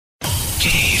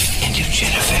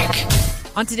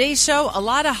On today's show, a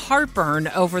lot of heartburn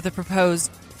over the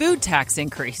proposed food tax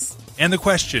increase. And the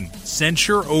question,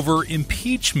 censure over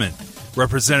impeachment.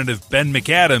 Representative Ben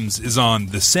McAdams is on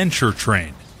the censure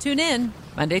train. Tune in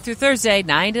Monday through Thursday,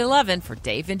 9 to 11 for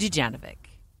Dave and Dujanovic.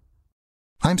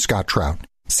 I'm Scott Trout,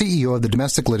 CEO of the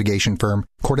domestic litigation firm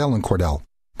Cordell & Cordell.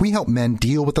 We help men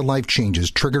deal with the life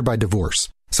changes triggered by divorce,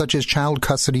 such as child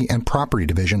custody and property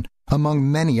division,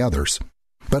 among many others.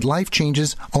 But life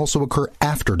changes also occur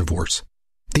after divorce.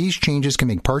 These changes can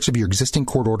make parts of your existing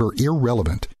court order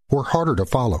irrelevant or harder to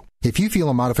follow. If you feel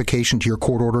a modification to your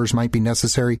court orders might be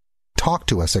necessary, talk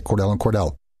to us at Cordell &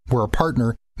 Cordell. We're a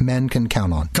partner men can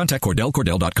count on. Contact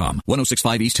CordellCordell.com,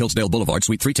 1065 East Hillsdale Boulevard,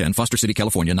 Suite 310, Foster City,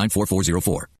 California,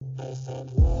 94404.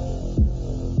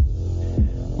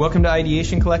 Welcome to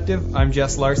Ideation Collective. I'm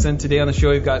Jess Larson. Today on the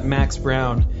show we've got Max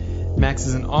Brown. Max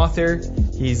is an author,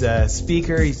 he's a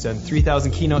speaker, he's done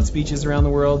 3,000 keynote speeches around the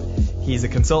world, he's a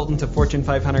consultant to Fortune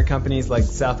 500 companies like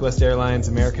Southwest Airlines,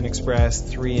 American Express,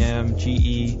 3M,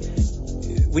 GE.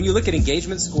 When you look at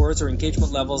engagement scores or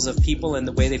engagement levels of people and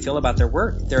the way they feel about their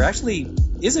work, there actually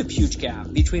is a huge gap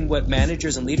between what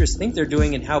managers and leaders think they're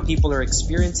doing and how people are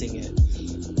experiencing it.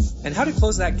 And how to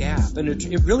close that gap. And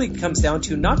it really comes down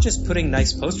to not just putting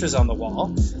nice posters on the wall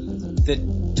that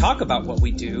talk about what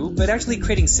we do, but actually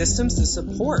creating systems to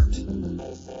support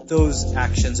those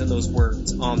actions and those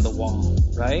words on the wall,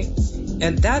 right?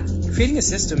 And that creating a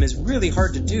system is really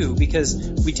hard to do because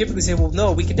we typically say, well,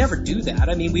 no, we could never do that.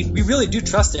 I mean, we really do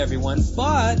trust everyone,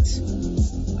 but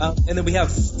and then we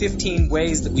have 15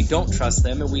 ways that we don't trust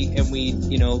them, and we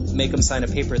make them sign a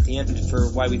paper at the end for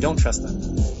why we don't trust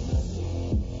them.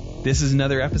 This is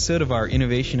another episode of our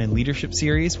Innovation and Leadership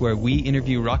series where we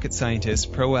interview rocket scientists,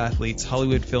 pro athletes,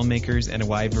 Hollywood filmmakers, and a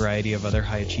wide variety of other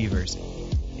high achievers.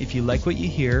 If you like what you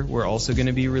hear, we're also going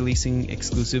to be releasing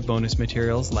exclusive bonus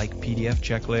materials like PDF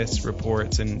checklists,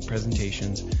 reports, and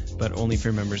presentations, but only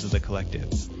for members of the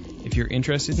collective. If you're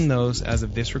interested in those, as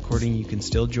of this recording, you can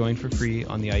still join for free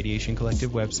on the Ideation Collective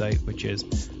website, which is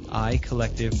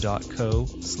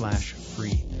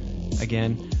icollective.co/free.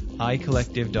 Again,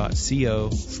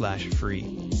 icollective.co/free.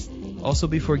 Also,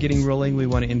 before getting rolling, we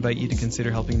want to invite you to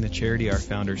consider helping the charity our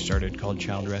founders started called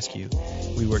Child Rescue.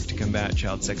 We work to combat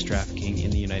child sex trafficking in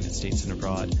the United States and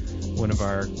abroad. One of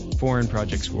our foreign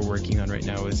projects we're working on right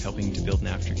now is helping to build an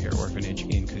aftercare orphanage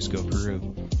in Cusco,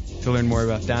 Peru. To learn more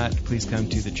about that, please come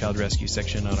to the Child Rescue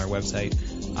section on our website,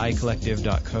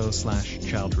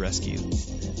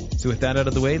 icollective.co/childrescue. So with that out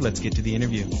of the way, let's get to the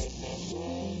interview.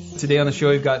 Today on the show,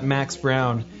 we've got Max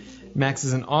Brown. Max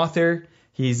is an author,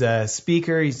 he's a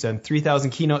speaker, he's done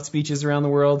 3,000 keynote speeches around the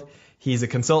world, he's a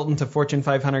consultant to Fortune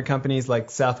 500 companies like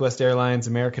Southwest Airlines,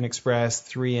 American Express,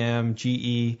 3M,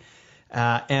 GE,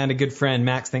 and a good friend.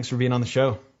 Max, thanks for being on the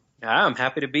show. I'm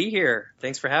happy to be here.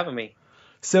 Thanks for having me.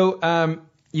 So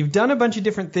you've done a bunch of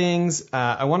different things.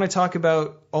 I want to talk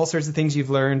about all sorts of things you've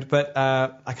learned, but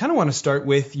I kind of want to start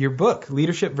with your book,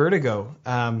 Leadership Vertigo.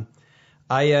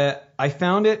 I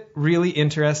found it really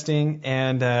interesting,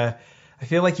 and I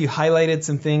feel like you highlighted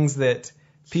some things that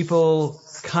people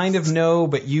kind of know,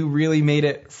 but you really made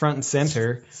it front and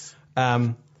center.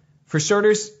 For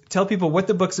starters, tell people what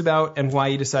the book's about and why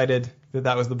you decided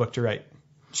that was the book to write.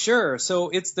 Sure. So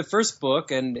it's the first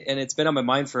book, and it's been on my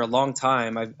mind for a long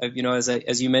time. I've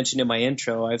as you mentioned in my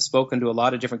intro, I've spoken to a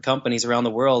lot of different companies around the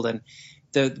world, and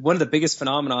one of the biggest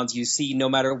phenomenons you see no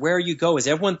matter where you go is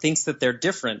everyone thinks that they're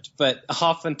different, but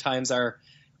oftentimes our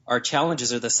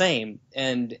challenges are the same,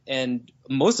 and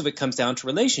most of it comes down to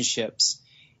relationships.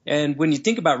 And when you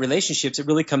think about relationships, it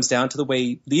really comes down to the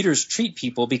way leaders treat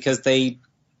people, because they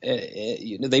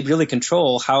really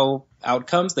control how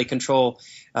outcomes, they control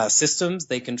systems,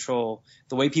 they control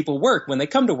the way people work when they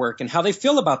come to work and how they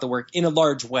feel about the work in a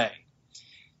large way.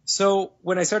 So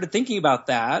when I started thinking about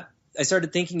that, I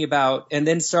started thinking about, and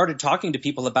then started talking to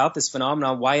people about this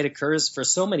phenomenon, why it occurs for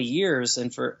so many years,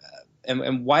 and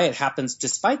why it happens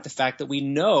despite the fact that we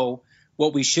know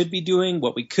what we should be doing,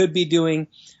 what we could be doing.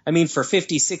 I mean, for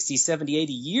 50, 60, 70,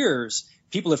 80 years,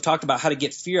 people have talked about how to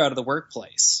get fear out of the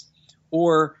workplace,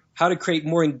 or how to create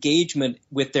more engagement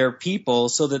with their people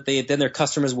so that then their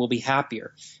customers will be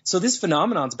happier. So this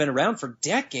phenomenon's been around for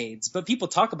decades, but people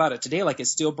talk about it today like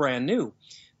it's still brand new.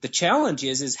 The challenge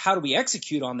is how do we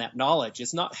execute on that knowledge?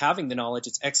 It's not having the knowledge,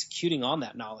 it's executing on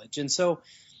that knowledge. And so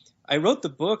I wrote the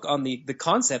book on the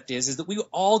concept is that we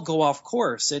all go off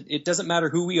course. It doesn't matter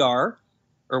who we are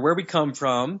or where we come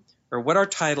from or what our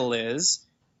title is.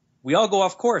 We all go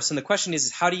off course. And the question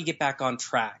is how do you get back on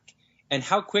track? And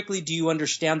how quickly do you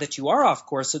understand that you are off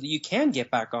course so that you can get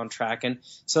back on track? And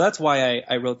so that's why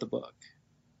I wrote the book.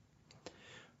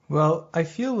 Well, I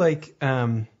feel like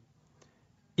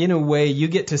in a way, you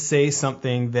get to say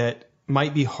something that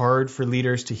might be hard for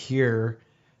leaders to hear,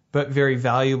 but very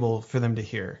valuable for them to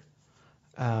hear.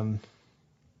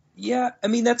 Yeah, I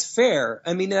mean, that's fair.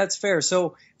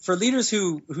 So for leaders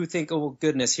who think, oh,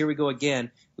 goodness, here we go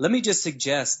again, let me just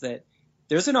suggest that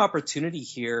there's an opportunity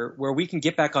here where we can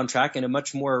get back on track in a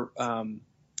much more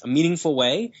a meaningful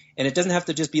way. And it doesn't have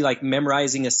to just be like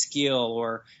memorizing a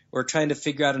skill or trying to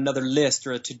figure out another list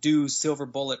or a to-do silver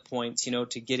bullet points,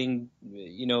 to getting,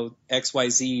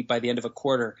 XYZ by the end of a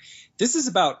quarter. This is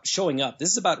about showing up.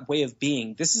 This is about way of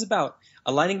being. This is about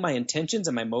aligning my intentions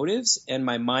and my motives and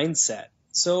my mindset.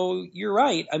 So you're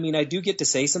right. I mean, I do get to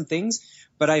say some things,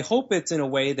 but I hope it's in a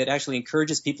way that actually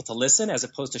encourages people to listen as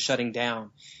opposed to shutting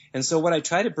down. And so what I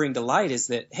try to bring to light is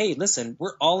that, hey, listen,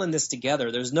 we're all in this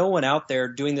together. There's no one out there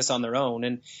doing this on their own.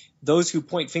 And those who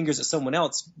point fingers at someone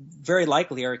else very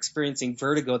likely are experiencing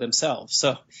vertigo themselves.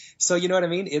 So you know what I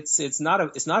mean? It's not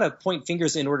a point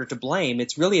fingers in order to blame.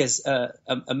 It's really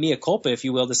a mea culpa, if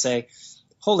you will, to say,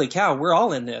 holy cow, we're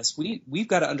all in this. We've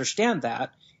got to understand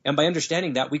that. And by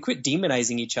understanding that, we quit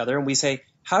demonizing each other and we say,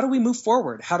 how do we move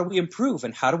forward? How do we improve?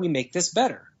 And how do we make this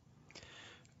better?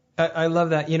 I love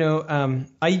that.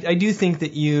 I do think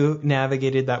that you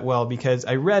navigated that well, because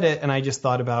I read it and I just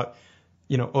thought about,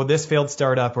 this failed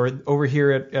startup, or over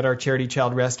here at our charity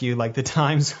Child Rescue, like the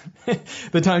times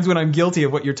when I'm guilty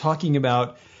of what you're talking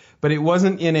about. But it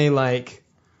wasn't in a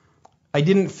I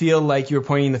didn't feel like you were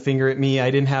pointing the finger at me. I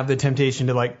didn't have the temptation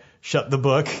to shut the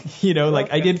book,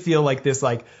 I did feel like this,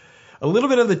 a little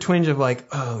bit of the twinge of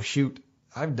oh shoot,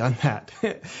 I've done that.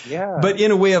 Yeah. But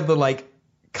in a way of the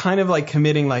kind of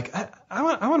committing, I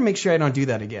want to make sure I don't do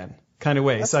that again kind of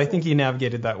way. That's I think you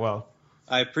navigated that well.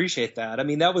 I appreciate that. I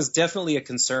mean, that was definitely a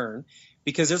concern,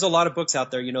 because there's a lot of books out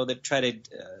there, that try to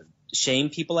shame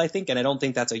people, I think, and I don't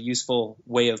think that's a useful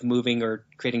way of moving or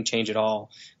creating change at all.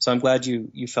 So I'm glad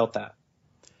you felt that.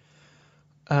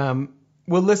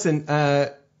 Well, listen,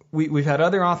 we've had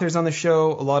other authors on the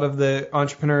show. A lot of the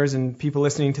entrepreneurs and people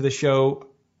listening to the show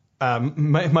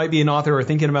might be an author or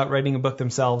thinking about writing a book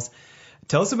themselves.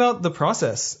 Tell us about the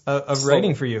process of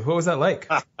writing for you. What was that like?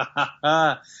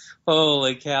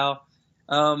 Holy cow.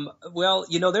 Well,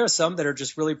 there are some that are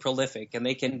just really prolific and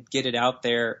they can get it out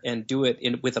there and do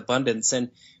it with abundance.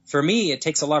 And for me, it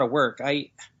takes a lot of work.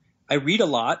 I read a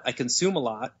lot, I consume a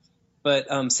lot,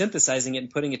 but synthesizing it and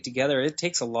putting it together, it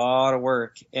takes a lot of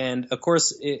work. And of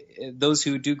course, those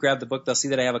who do grab the book, they'll see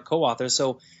that I have a co-author.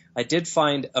 So I did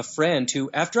find a friend who,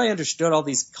 after I understood all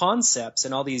these concepts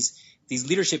and all these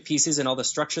leadership pieces and all the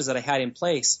structures that I had in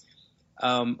place,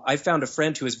 I found a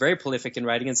friend who was very prolific in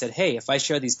writing and said, hey, if I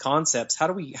share these concepts,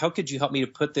 how could you help me to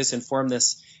put this, inform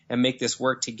this, and make this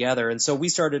work together? And so we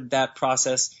started that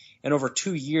process, and over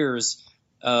 2 years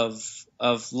of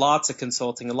lots of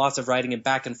consulting and lots of writing and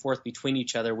back and forth between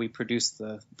each other, we produced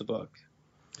the book.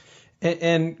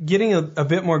 And getting a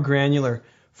bit more granular,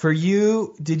 for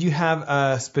you, did you have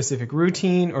a specific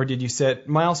routine, or did you set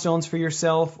milestones for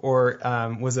yourself, or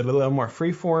was it a little more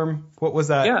freeform? What was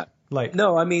that like?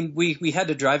 No, I mean, we had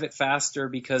to drive it faster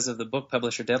because of the book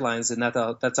publisher deadlines, and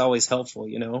that's always helpful,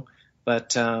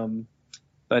 But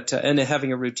and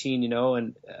having a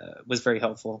routine, was very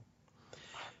helpful.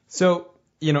 So,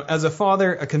 as a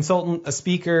father, a consultant, a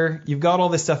speaker, you've got all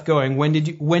this stuff going. When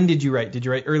did you write? Did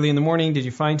you write early in the morning? Did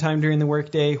you find time during the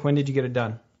workday? When did you get it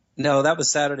done? No, that was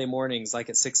Saturday mornings, like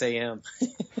at 6 a.m.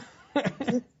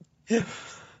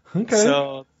 Okay.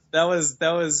 So that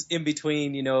was in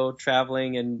between,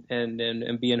 traveling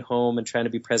and being home and trying to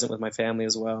be present with my family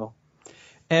as well.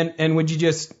 And would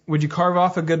you carve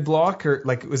off a good block, or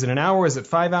was it an hour? Was it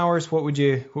 5 hours? What would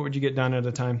you get done at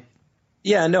a time?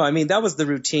 Yeah, no, I mean, that was the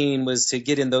routine, was to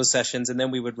get in those sessions, and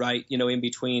then we would write, in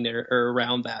between or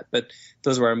around that. But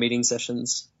those were our meeting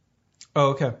sessions. Oh,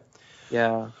 okay.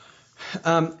 Yeah.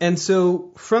 And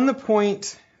so from the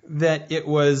point that it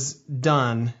was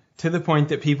done to the point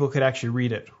that people could actually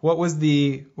read it, what were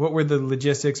the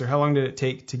logistics, or how long did it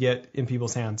take to get in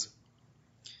people's hands?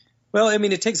 Well, I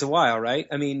mean, it takes a while, right?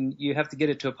 I mean, you have to get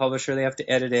it to a publisher, they have to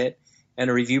edit it, and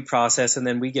a review process, and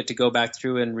then we get to go back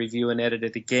through and review and edit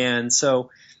it again.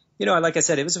 So, like I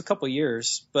said, it was a couple of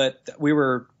years, but we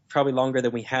were probably longer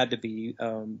than we had to be.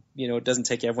 It doesn't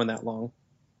take everyone that long.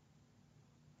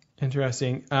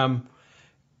 Interesting.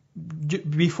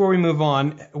 Before we move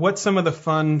on, what's some of the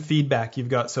fun feedback you've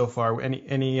got so far?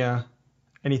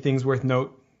 Any things worth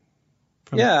note?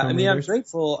 from I'm readers?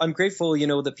 grateful. I'm grateful,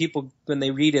 that people, when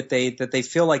they read it, they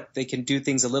feel like they can do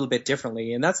things a little bit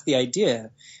differently. And that's the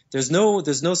idea. There's no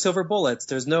silver bullets.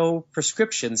 There's no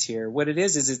prescriptions here. What it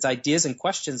is it's ideas and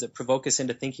questions that provoke us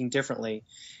into thinking differently.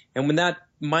 And when that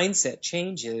mindset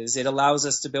changes, it allows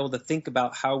us to be able to think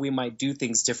about how we might do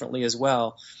things differently as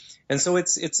well. And so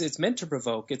it's meant to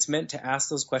provoke. It's meant to ask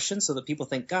those questions so that people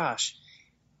think, gosh,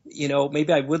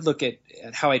 maybe I would look at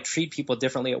how I treat people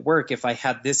differently at work if I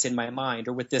had this in my mind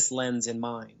or with this lens in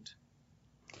mind.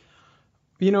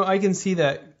 I can see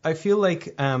that. I feel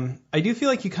like I do feel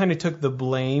like you kind of took the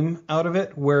blame out of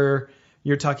it, where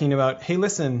you're talking about, hey,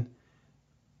 listen,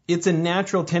 it's a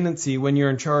natural tendency when you're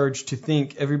in charge to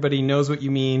think everybody knows what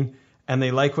you mean and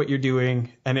they like what you're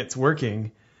doing and it's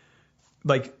working.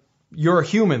 Like, you're a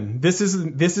human. This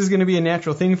is going to be a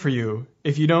natural thing for you.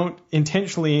 If you don't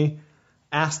intentionally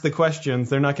ask the questions,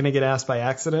 they're not going to get asked by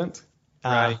accident.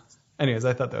 Right. Anyways,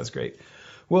 I thought that was great.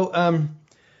 Well,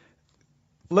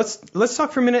 let's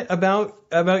talk for a minute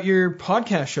about your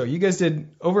podcast show. You guys did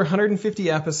over 150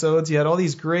 episodes. You had all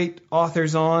these great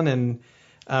authors on, and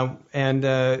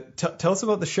tell us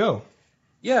about the show.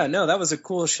 Yeah, no, that was a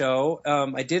cool show.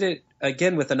 I did it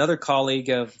again with another colleague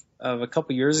of a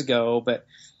couple years ago, but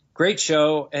great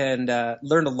show, and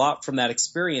learned a lot from that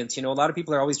experience. A lot of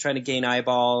people are always trying to gain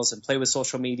eyeballs and play with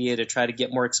social media to try to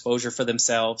get more exposure for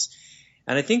themselves.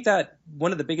 And I think that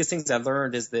one of the biggest things I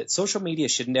learned is that social media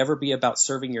should never be about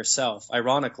serving yourself.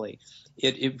 Ironically,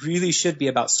 it really should be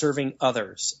about serving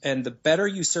others. And the better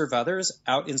you serve others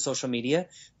out in social media,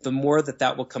 the more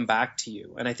that will come back to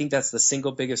you. And I think that's the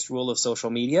single biggest rule of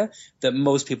social media that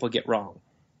most people get wrong.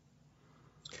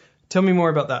 Tell me more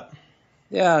about that.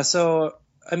 Yeah, so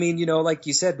like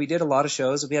you said, we did a lot of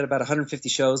shows. We had about 150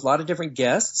 shows, a lot of different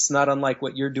guests, not unlike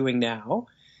what you're doing now.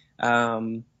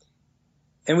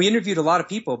 And we interviewed a lot of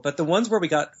people, but the ones where we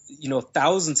got,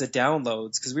 thousands of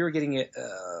downloads, because we were getting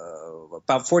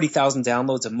about 40,000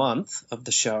 downloads a month of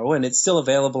the show, and it's still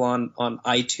available on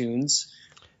iTunes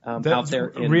out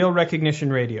there. Real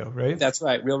Recognition Radio, right? That's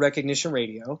right, Real Recognition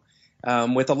Radio,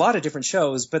 with a lot of different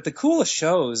shows. But the coolest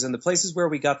shows and the places where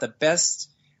we got the best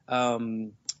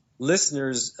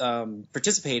listeners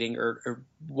participating or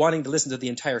wanting to listen to the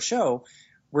entire show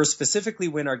were specifically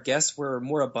when our guests were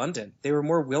more abundant. They were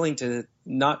more willing to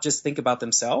not just think about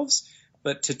themselves,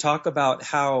 but to talk about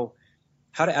how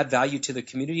to add value to the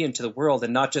community and to the world,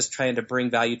 and not just trying to bring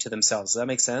value to themselves. Does that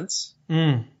make sense?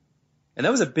 Mm. And that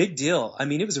was a big deal.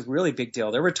 It was a really big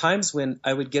deal. There were times when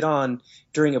I would get on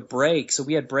during a break. So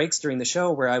we had breaks during the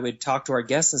show where I would talk to our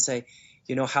guests and say,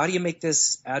 how do you make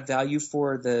this add value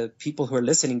for the people who are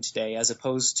listening today, as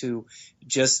opposed to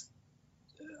just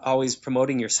always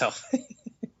promoting yourself?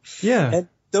 Yeah. And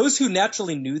those who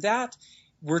naturally knew that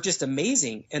were just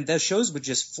amazing. And the shows would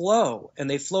just flow, and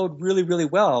they flowed really, really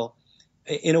well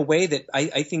in a way that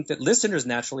I think that listeners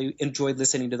naturally enjoyed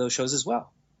listening to those shows as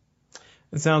well.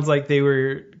 It sounds like they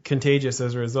were contagious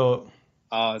as a result.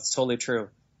 Oh, it's totally true.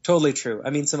 Totally true.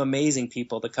 Some amazing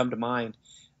people that come to mind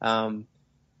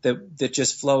that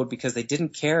just flowed because they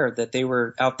didn't care, that they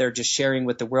were out there just sharing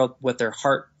with the world what their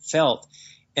heart felt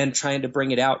and trying to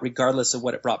bring it out regardless of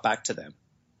what it brought back to them.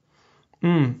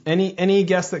 Any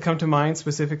guests that come to mind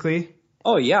specifically?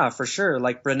 Oh yeah, for sure.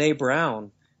 Like Brené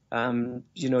Brown.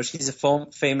 She's a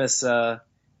famous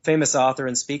author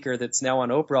and speaker that's now on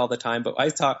Oprah all the time. But I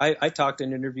talked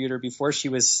and interviewed her before she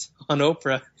was on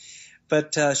Oprah.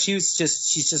 But she's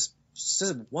just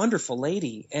a wonderful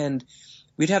lady, and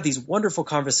we'd have these wonderful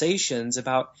conversations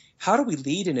about how do we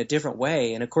lead in a different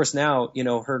way. And of course now,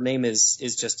 her name is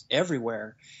just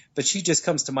everywhere. But she just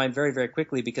comes to mind very, very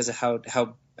quickly because of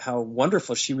how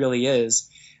wonderful she really is.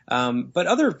 But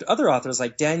other authors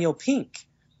like Daniel Pink,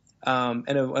 and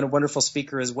a wonderful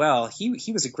speaker as well.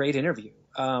 He was a great interview.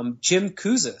 Jim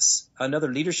Kouzes,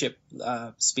 another leadership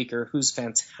speaker who's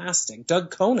fantastic.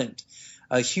 Doug Conant,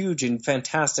 a huge and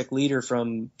fantastic leader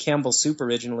from Campbell Soup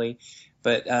originally.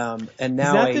 But and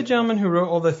now is that the gentleman who wrote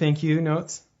all the thank you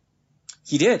notes?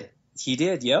 He did.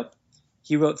 Yep.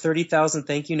 He wrote 30,000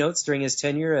 thank you notes during his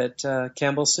tenure at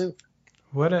Campbell Soup.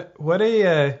 What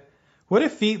a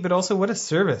feat, but also what a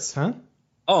service, huh?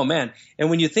 Oh man! And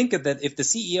when you think of that, if the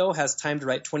CEO has time to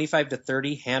write 25 to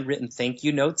 30 handwritten thank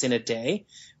you notes in a day,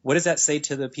 what does that say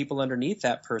to the people underneath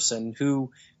that person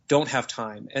who don't have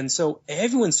time? And so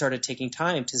everyone started taking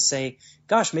time to say,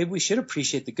 "Gosh, maybe we should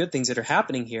appreciate the good things that are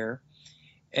happening here."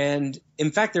 And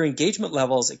in fact, their engagement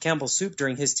levels at Campbell Soup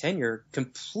during his tenure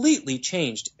completely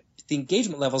changed. The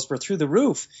engagement levels were through the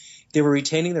roof. They were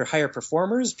retaining their higher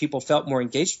performers. People felt more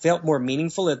engaged, felt more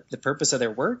meaningful at the purpose of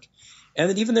their work. And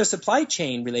then even their supply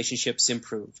chain relationships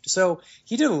improved. So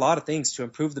he did a lot of things to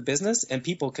improve the business, and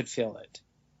people could feel it.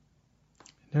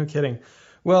 No kidding.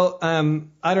 Well,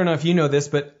 I don't know if you know this,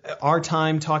 but our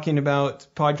time talking about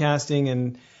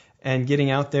podcasting and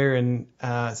getting out there and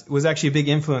was actually a big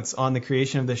influence on the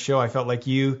creation of this show. I felt like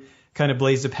you kind of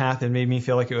blazed a path and made me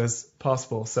feel like it was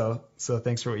possible. So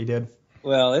thanks for what you did.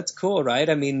 Well, it's cool, right?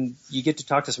 I mean, you get to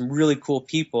talk to some really cool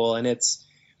people, and it's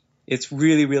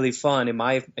really, really fun. In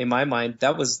my mind,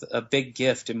 that was a big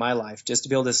gift in my life, just to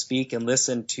be able to speak and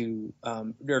listen to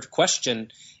or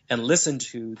question and listen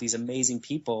to these amazing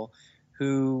people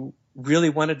who really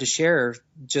wanted to share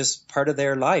just part of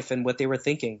their life and what they were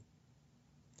thinking.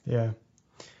 Yeah.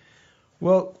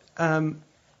 Well,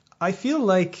 I feel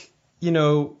like,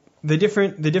 the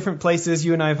different places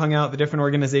you and I have hung out, the different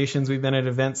organizations we've been at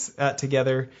events at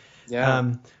together.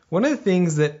 Yeah. One of the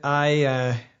things that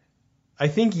I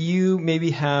think you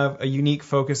maybe have a unique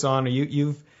focus on, or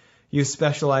you've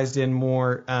specialized in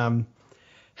more,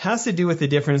 has to do with the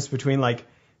difference between like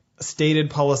stated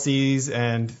policies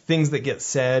and things that get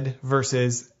said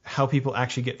versus how people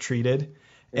actually get treated.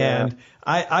 Yeah. And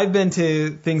I've been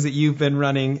to things that you've been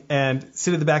running and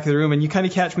sit at the back of the room, and you kind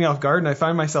of catch me off guard, and I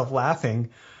find myself laughing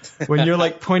when you're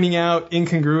like pointing out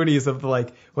incongruities of the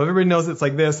like, well, everybody knows it's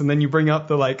like this, and then you bring up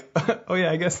the like, oh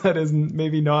yeah, I guess that is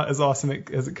maybe not as awesome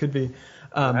as it could be.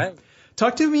 Right.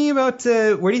 Talk to me about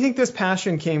where do you think this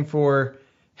passion came for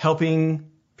helping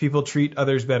people treat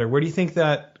others better? Where do you think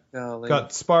that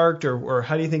got sparked, or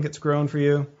how do you think it's grown for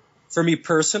you? For me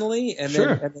personally, and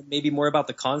then maybe more about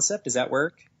the concept. Does that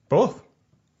work? Both.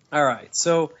 All right.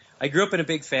 So I grew up in a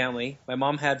big family. My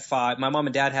mom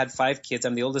and dad had 5 kids.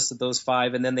 I'm the oldest of those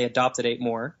 5, and then they adopted 8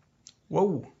 more.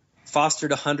 Whoa.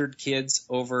 Fostered 100 kids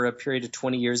over a period of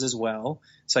 20 years as well.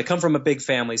 So I come from a big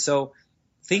family. So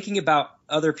thinking about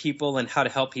other people and how to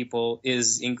help people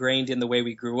is ingrained in the way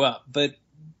we grew up. But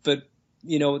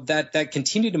that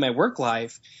continued in my work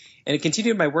life, and it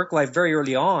continued in my work life very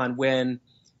early on when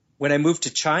I moved to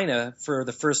China for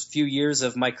the first few years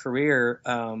of my career,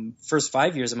 first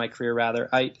 5 years of my career rather.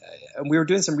 We were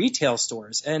doing some retail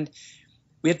stores, and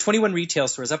we had 21 retail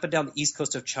stores up and down the east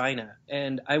coast of China.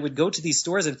 And I would go to these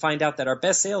stores and find out that our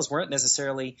best sales weren't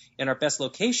necessarily in our best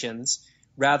locations.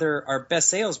 Rather, our best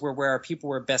sales were where our people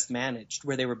were best managed,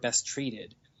 where they were best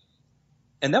treated.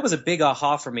 And that was a big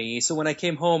aha for me. So when I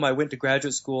came home, I went to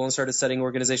graduate school and started studying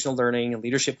organizational learning and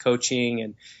leadership coaching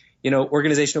and,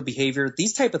 organizational behavior,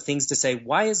 these type of things to say,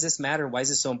 why does this matter? Why is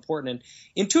this so important? And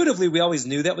intuitively, we always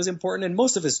knew that was important. And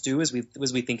most of us do as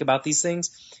we think about these things.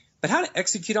 But how to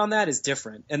execute on that is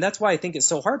different. And that's why I think it's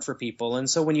so hard for people. And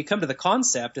so when you come to the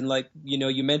concept, and like,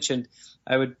 you mentioned,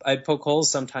 I'd poke holes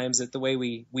sometimes at the way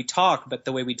we talk, but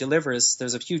the way we deliver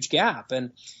there's a huge gap.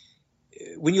 And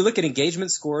when you look at engagement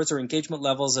scores or engagement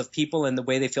levels of people and the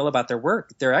way they feel about their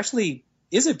work, there actually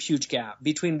is a huge gap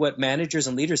between what managers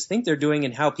and leaders think they're doing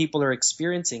and how people are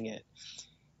experiencing it,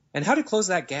 and how to close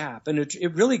that gap. And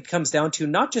it really comes down to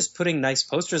not just putting nice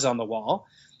posters on the wall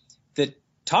that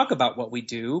talk about what we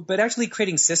do, but actually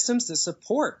creating systems that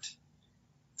support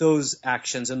those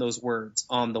actions and those words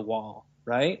on the wall,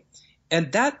 right?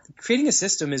 And that creating a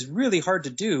system is really hard to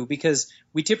do, because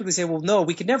we typically say, well, no,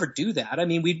 we could never do that. I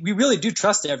mean, we really do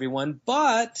trust everyone,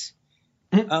 but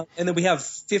and then we have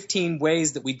 15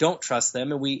 ways that we don't trust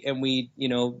them, and we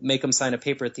make them sign a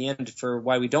paper at the end for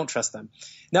why we don't trust them.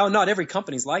 Now, not every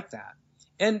company's like that.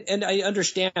 And I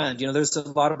understand, there's a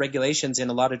lot of regulations in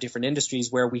a lot of different industries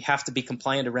where we have to be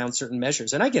compliant around certain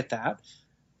measures, and I get that.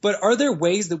 But are there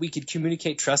ways that we could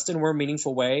communicate trust in a more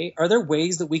meaningful way? Are there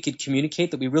ways that we could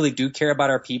communicate that we really do care about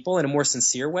our people in a more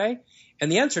sincere way?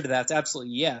 And the answer to that is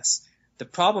absolutely yes. The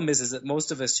problem is that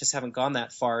most of us just haven't gone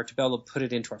that far to be able to put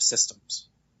it into our systems.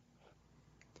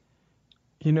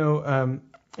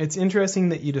 It's interesting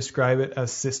that you describe it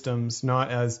as systems, not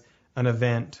as an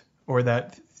event or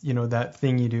that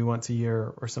thing you do once a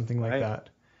year or something like that.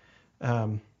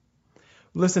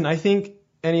 Listen, I think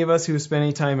any of us who spend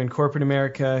any time in corporate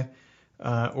America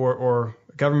or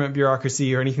government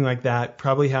bureaucracy or anything like that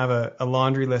probably have a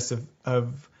laundry list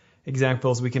of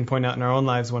examples we can point out in our own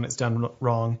lives when it's done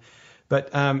wrong.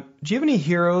 But do you have any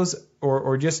heroes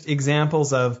or just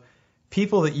examples of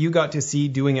people that you got to see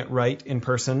doing it right in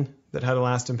person that had a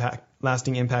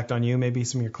lasting impact on you, maybe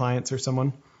some of your clients or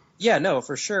someone? Yeah, no,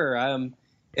 for sure.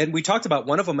 And we talked about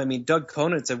one of them. I mean, Doug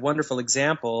Conant's a wonderful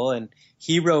example, and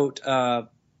he wrote a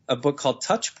book called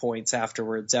Touch Points after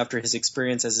his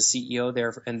experience as a CEO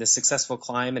there and the successful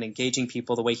climb and engaging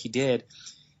people the way he did.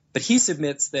 But he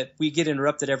submits that we get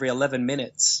interrupted every 11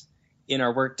 minutes in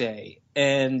our workday.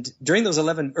 And during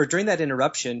that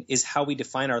interruption is how we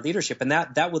define our leadership. And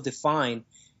that will define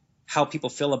how people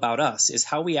feel about us is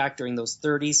how we act during those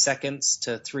 30 seconds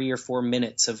to 3 or 4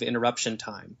 minutes of interruption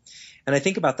time. And I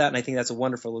think about that, and I think that's a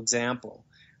wonderful example.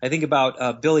 I think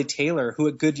about Billy Taylor, who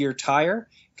at Goodyear Tire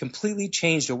completely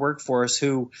changed a workforce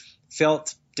who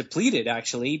felt depleted,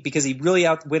 actually, because he really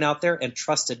went out there and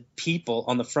trusted people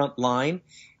on the front line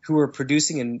who were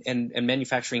producing and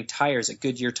manufacturing tires at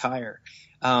Goodyear Tire.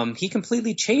 He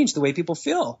completely changed the way people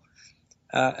feel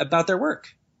about their work.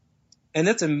 And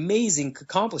that's an amazing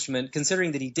accomplishment,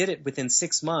 considering that he did it within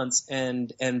 6 months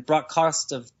and brought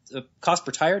cost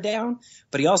per tire down,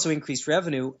 but he also increased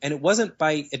revenue. And it wasn't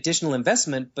by additional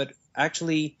investment, but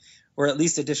actually, or at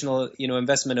least additional,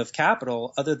 investment of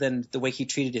capital, other than the way he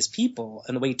treated his people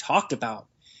and the way he talked about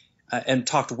and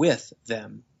talked with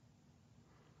them.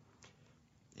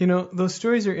 Those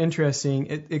stories are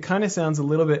interesting. It kind of sounds a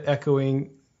little bit echoing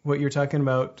what you're talking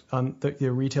about on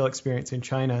the retail experience in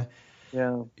China.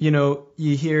 Yeah.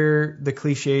 You hear the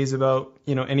cliches about,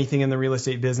 anything in the real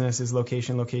estate business is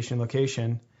location, location,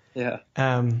 location. Yeah.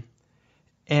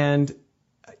 And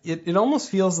it almost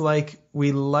feels like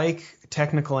we like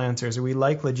technical answers, or we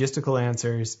like logistical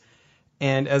answers.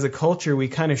 And as a culture, we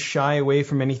kind of shy away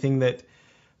from anything that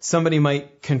somebody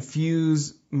might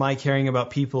confuse my caring about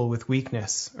people with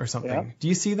weakness or something. Yeah. Do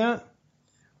you see that?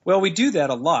 Well, we do that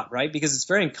a lot, right? Because it's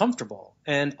very uncomfortable.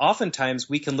 And oftentimes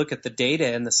we can look at the data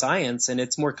and the science, and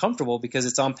it's more comfortable because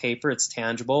it's on paper, it's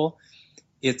tangible,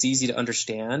 it's easy to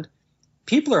understand.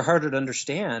 People are harder to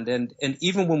understand. And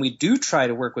even when we do try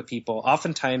to work with people,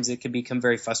 oftentimes it can become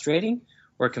very frustrating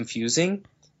or confusing.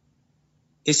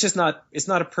 It's not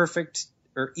a perfect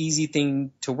or easy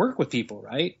thing to work with people,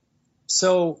 right?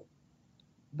 So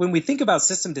when we think about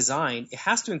system design, it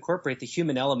has to incorporate the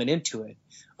human element into it.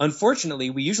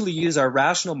 Unfortunately, we usually use our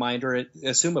rational mind or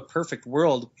assume a perfect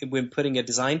world when putting a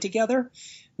design together,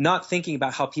 not thinking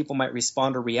about how people might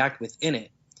respond or react within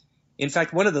it. In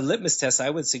fact, one of the litmus tests I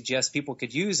would suggest people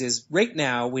could use is right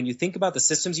now, when you think about the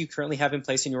systems you currently have in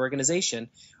place in your organization,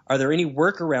 are there any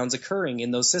workarounds occurring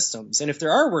in those systems? And if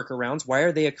there are workarounds, why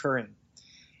are they occurring?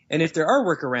 And if there are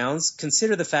workarounds,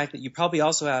 consider the fact that you probably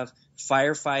also have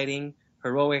firefighting,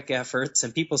 heroic efforts,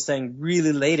 and people staying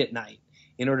really late at night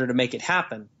in order to make it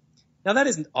happen. Now, that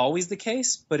isn't always the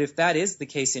case, but if that is the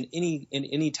case in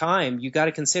any time, you got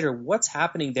to consider what's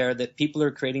happening there, that people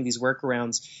are creating these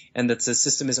workarounds and that the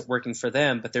system isn't working for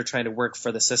them, but they're trying to work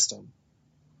for the system.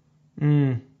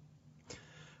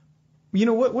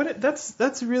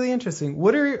 That's really interesting.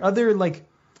 What are other,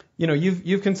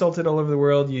 you've consulted all over the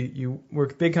world, you work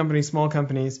with big companies, small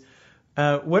companies.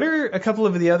 What are a couple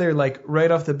of the other,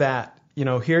 right off the bat,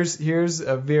 here's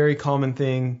a very common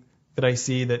thing that I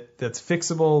see that's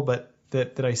fixable, but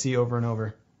that I see over and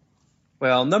over?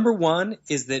 Well, number one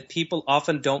is that people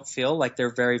often don't feel like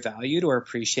they're very valued or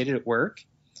appreciated at work.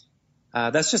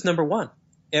 That's just number one.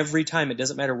 Every time, it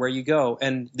doesn't matter where you go.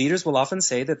 And leaders will often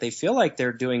say that they feel like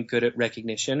they're doing good at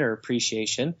recognition or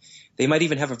appreciation. They might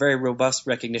even have a very robust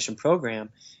recognition program.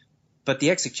 But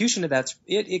the execution of that,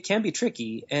 it can be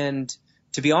tricky. And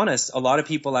to be honest, a lot of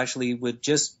people actually would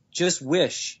just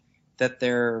wish that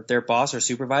their boss or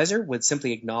supervisor would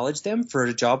simply acknowledge them for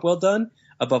a job well done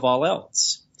above all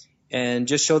else. And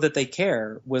just show that they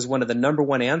care was one of the number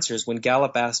one answers when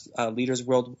Gallup asked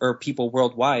people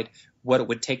worldwide what it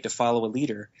would take to follow a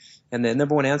leader. And the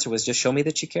number one answer was, just show me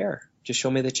that you care. Just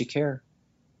show me that you care.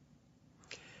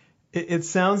 It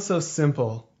sounds so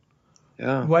simple.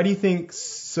 Yeah. Why do you think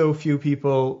so few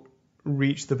people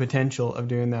reach the potential of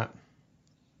doing that?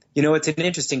 It's an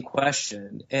interesting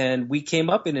question. And we came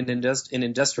up in an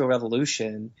industrial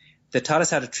revolution that taught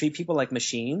us how to treat people like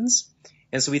machines.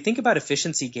 And so we think about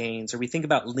efficiency gains, or we think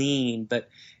about lean, but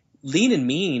lean and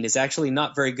mean is actually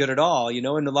not very good at all,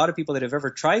 and a lot of people that have ever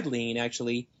tried lean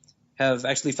have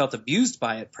felt abused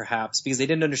by it, perhaps, because they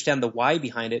didn't understand the why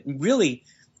behind it. And really,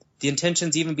 the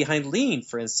intentions even behind lean,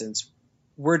 for instance,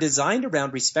 were designed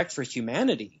around respect for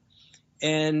humanity.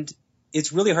 And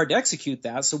it's really hard to execute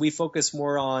that. So we focus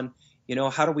more on,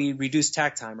 how do we reduce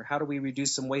tack time, or how do we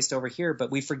reduce some waste over here?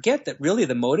 But we forget that really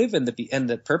the motive and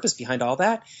the purpose behind all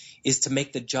that is to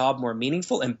make the job more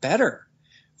meaningful and better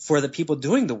for the people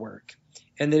doing the work.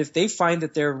 And that if they find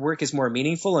that their work is more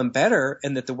meaningful and better,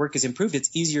 and that the work is improved,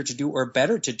 it's easier to do or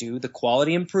better to do. The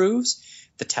quality improves,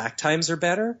 the tack times are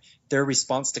better, their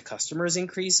response to customers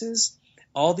increases.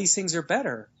 All these things are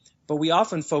better. But we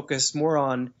often focus more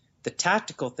on the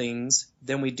tactical things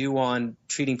than we do on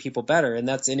treating people better. And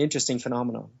that's an interesting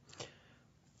phenomenon.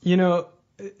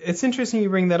 It's interesting you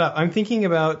bring that up. I'm thinking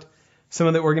about some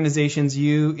of the organizations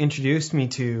you introduced me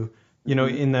to,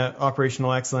 in the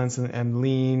operational excellence and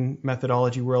lean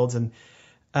methodology worlds. And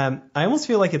I almost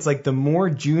feel like it's like the more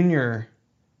junior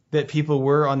that people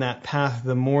were on that path,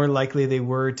 the more likely they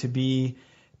were to be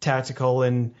tactical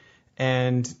and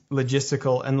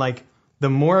logistical. And like the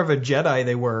more of a Jedi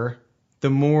they were, the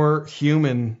more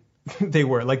human they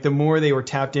were. Like the more they were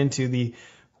tapped into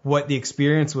what the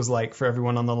experience was like for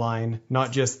everyone on the line,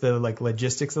 not just the like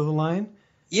logistics of the line.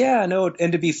 Yeah, no,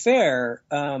 and to be fair,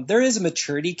 there is a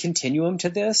maturity continuum to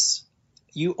this.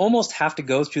 You almost have to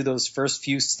go through those first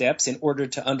few steps in order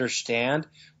to understand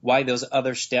why those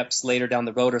other steps later down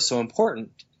the road are so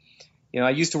important. I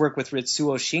used to work with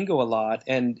Ritsuo Shingo a lot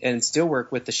and still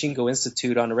work with the Shingo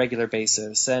Institute on a regular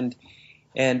basis. And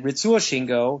Ritsuo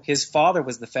Shingo, his father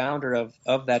was the founder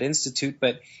of that institute,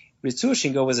 but Ritsuo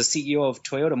Shingo was a CEO of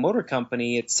Toyota Motor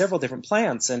Company at several different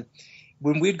plants. And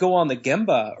when we'd go on the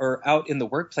Gemba or out in the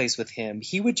workplace with him,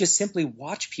 he would just simply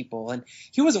watch people. And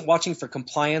he wasn't watching for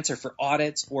compliance or for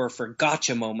audits or for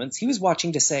gotcha moments. He was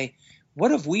watching to say, what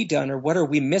have we done or what are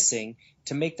we missing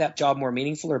to make that job more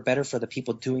meaningful or better for the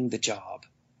people doing the job?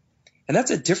 And that's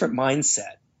a different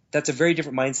mindset. That's a very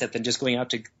different mindset than just going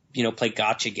out to play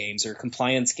gotcha games or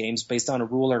compliance games based on a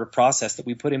rule or a process that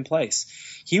we put in place.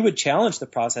 He would challenge the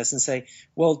process and say,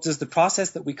 well, does the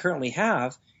process that we currently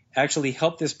have actually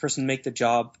help this person make the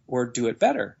job or do it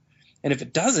better? And if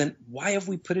it doesn't, why have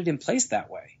we put it in place that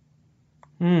way?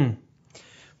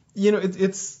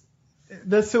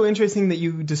 That's so interesting that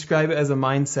you describe it as a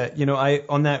mindset.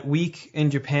 On that week in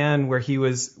Japan where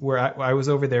I was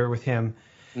over there with him,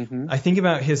 I think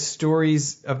about his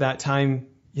stories of that time,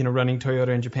 running Toyota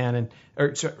in Japan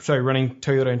running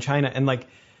Toyota in China, and like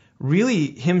really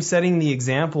him setting the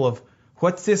example of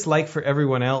what's this like for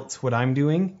everyone else, what I'm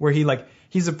doing, where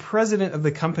he's a president of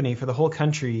the company for the whole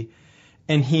country,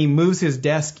 and he moves his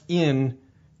desk in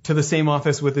to the same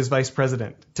office with his vice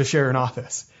president to share an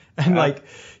office. And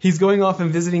he's going off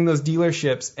and visiting those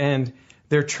dealerships, and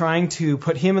they're trying to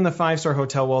put him in the 5-star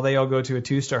hotel while they all go to a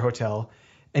 2-star hotel.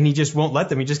 And he just won't let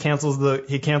them. He just cancels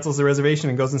the reservation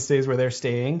and goes and stays where they're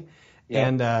staying. Yeah.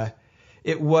 And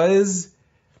it wasn't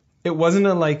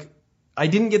I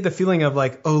didn't get the feeling of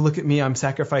like, oh, look at me, I'm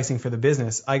sacrificing for the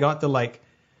business. I got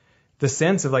the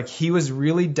sense of like he was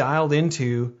really dialed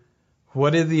into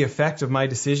what is the effect of my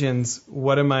decisions?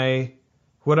 What am I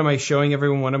showing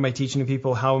everyone? What am I teaching to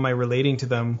people? How am I relating to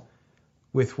them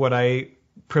with what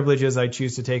privileges I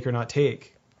choose to take or not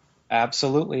take?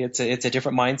 Absolutely. It's a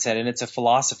different mindset, and it's a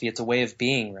philosophy. It's a way of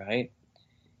being, right?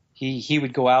 He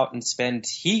would go out and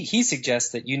he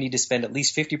suggests that you need to spend at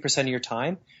least 50% of your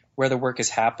time where the work is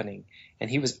happening. And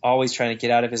he was always trying to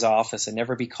get out of his office and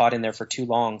never be caught in there for too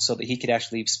long so that he could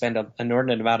actually spend an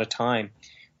inordinate amount of time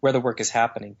where the work is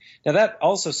happening. Now that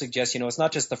also suggests, it's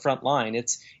not just the front line.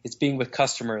 It's being with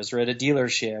customers or at a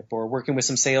dealership or working with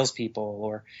some salespeople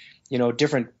or,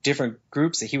 different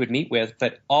groups that he would meet with,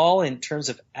 but all in terms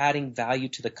of adding value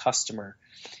to the customer.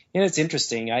 It's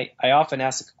interesting. I often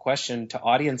ask a question to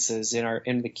audiences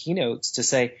in the keynotes to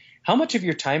say, how much of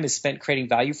your time is spent creating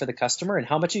value for the customer and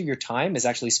how much of your time is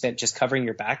actually spent just covering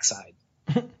your backside?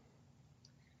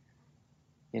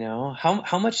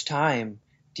 How much time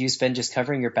do you spend just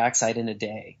covering your backside in a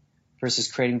day versus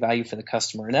creating value for the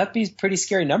customer? And that'd be a pretty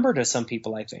scary number to some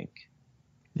people, I think.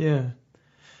 Yeah.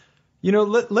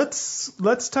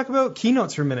 Let's talk about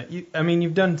keynotes for a minute.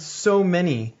 You've done so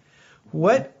many.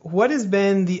 What has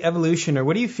been the evolution, or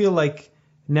what do you feel like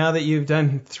now that you've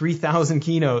done 3,000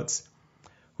 keynotes?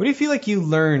 What do you feel like you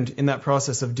learned in that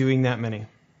process of doing that many?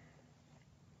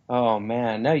 Oh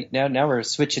man, now we're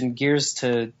switching gears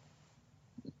to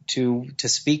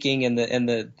speaking and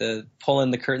the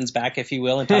pulling the curtains back, if you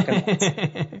will, and talking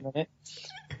about it.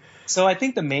 So I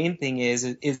think the main thing is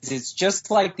it's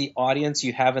just like the audience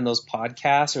you have in those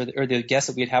podcasts or the guests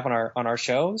that we'd have on our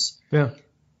shows. Yeah.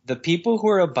 The people who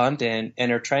are abundant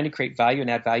and are trying to create value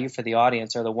and add value for the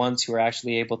audience are the ones who are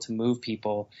actually able to move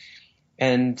people.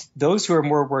 And those who are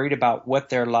more worried about what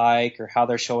they're like or how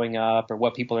they're showing up or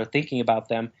what people are thinking about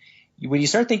them, when you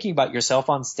start thinking about yourself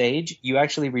on stage, you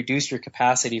actually reduce your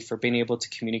capacity for being able to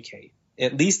communicate,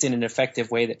 at least in an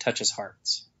effective way that touches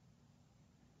hearts.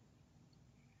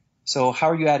 So how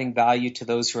are you adding value to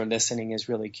those who are listening is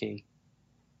really key.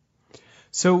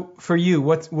 So for you,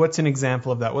 what's an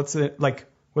example of that? What's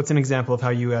an example of how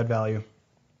you add value?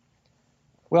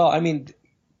 Well,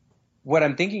 what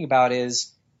I'm thinking about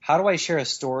is, how do I share a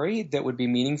story that would be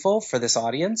meaningful for this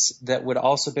audience that would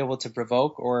also be able to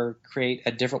provoke or create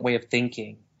a different way of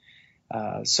thinking?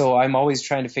 So I'm always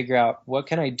trying to figure out what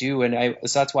can I do, and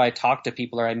so that's why I talk to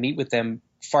people or I meet with them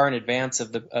far in advance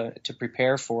of to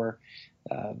prepare for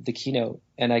the keynote,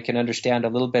 and I can understand a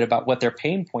little bit about what their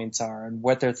pain points are and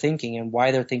what they're thinking and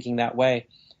why they're thinking that way,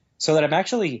 so that I'm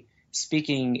actually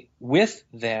speaking with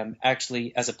them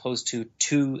actually as opposed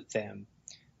to them,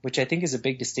 which I think is a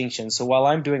big distinction. So while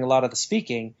I'm doing a lot of the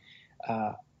speaking,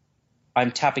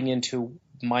 I'm tapping into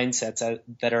mindsets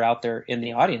that are out there in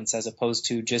the audience as opposed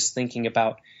to just thinking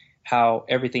about how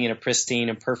everything in a pristine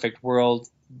and perfect world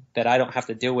that I don't have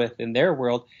to deal with in their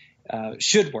world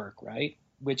should work, right?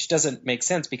 Which doesn't make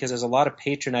sense because there's a lot of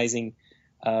patronizing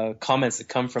comments that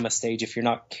come from a stage if you're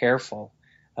not careful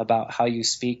about how you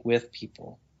speak with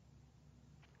people.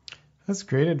 That's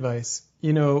great advice.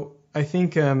 I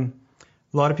think a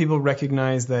lot of people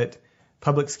recognize that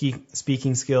public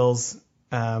speaking skills,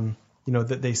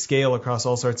 that they scale across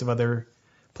all sorts of other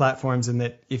platforms, and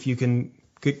that if you can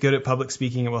get good at public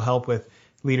speaking, it will help with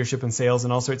leadership and sales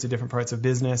and all sorts of different parts of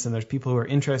business. And there's people who are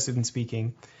interested in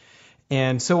speaking.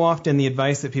 And so often the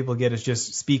advice that people get is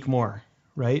just speak more,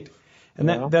 right?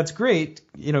 And that's great,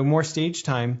 more stage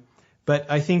time.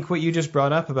 But I think what you just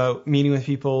brought up about meeting with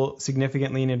people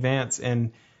significantly in advance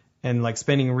and like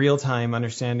spending real time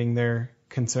understanding their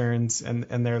concerns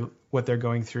and what they're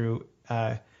going through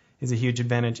is a huge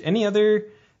advantage. Any other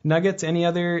nuggets, any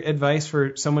other advice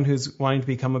for someone who's wanting to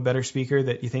become a better speaker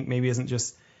that you think maybe isn't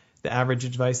just the average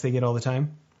advice they get all the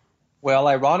time? Well,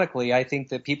 ironically, I think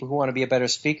that people who want to be a better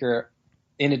speaker,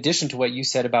 in addition to what you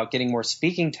said about getting more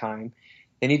speaking time,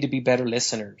 they need to be better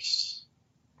listeners.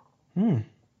 You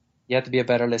have to be a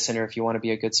better listener if you want to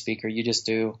be a good speaker. You just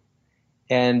do.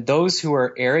 And those who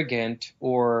are arrogant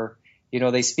or,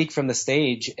 they speak from the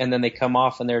stage and then they come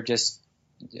off and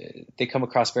they come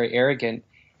across very arrogant,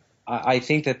 I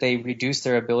think that they reduce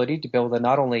their ability to be able to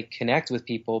not only connect with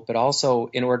people, but also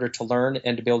in order to learn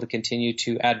and to be able to continue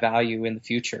to add value in the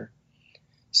future.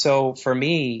 So for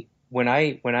me, when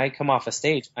I come off a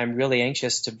stage, I'm really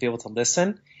anxious to be able to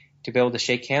listen, to be able to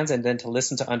shake hands, and then to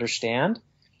listen to understand.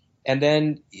 And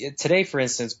then today, for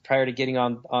instance, prior to getting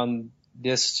on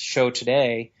this show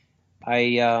today,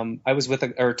 I was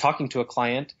talking to a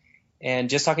client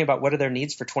and just talking about what are their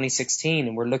needs for 2016.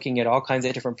 And we're looking at all kinds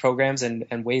of different programs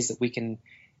and ways that we can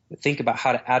think about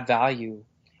how to add value.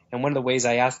 And one of the ways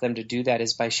I asked them to do that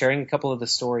is by sharing a couple of the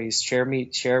stories,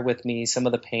 share with me some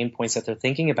of the pain points that they're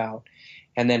thinking about,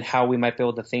 and then how we might be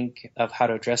able to think of how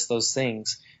to address those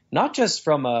things, not just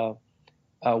from a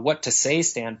what to say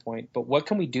standpoint, but what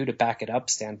can we do to back it up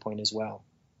standpoint as well.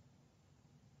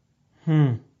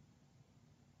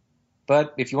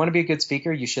 But if you want to be a good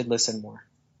speaker, you should listen more.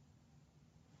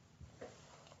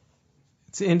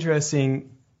 It's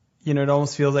interesting. It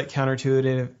almost feels like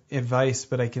counterintuitive advice,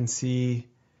 but I can see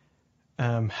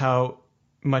how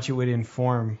much it would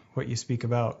inform what you speak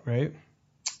about, right?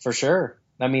 For sure.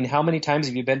 I mean, how many times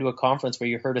have you been to a conference where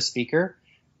you heard a speaker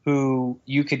who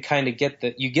you could kind of get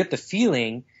the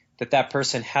feeling that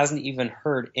person hasn't even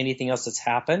heard anything else that's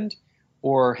happened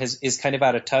or is kind of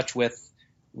out of touch with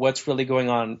what's really going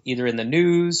on either in the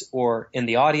news or in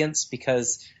the audience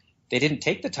because they didn't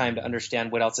take the time to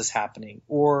understand what else is happening,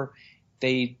 or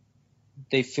they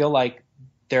feel like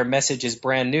their message is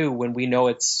brand new when we know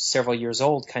it's several years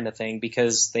old kind of thing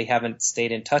because they haven't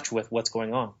stayed in touch with what's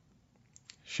going on.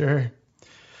 Sure.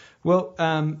 Well,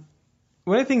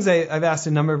 one of the things I've asked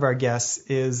a number of our guests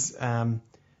is,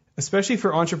 especially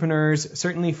for entrepreneurs,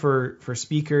 certainly for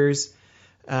speakers,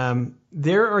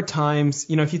 there are times,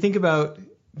 if you think about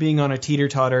being on a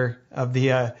teeter-totter of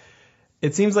the,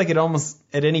 it seems like it almost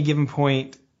at any given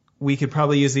point, we could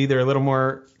probably use either a little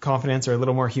more confidence or a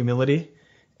little more humility.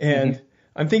 And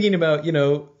I'm thinking about,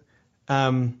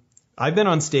 I've been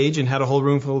on stage and had a whole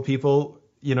room full of people,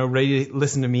 ready to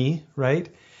listen to me, right?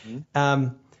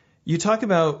 You talk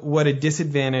about what a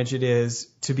disadvantage it is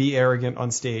to be arrogant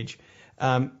on stage.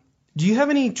 Do you have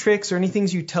any tricks or any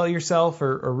things you tell yourself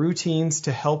or routines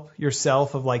to help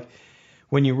yourself of like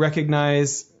when you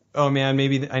recognize, oh man,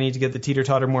 maybe I need to get the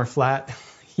teeter-totter more flat,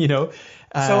 you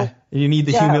need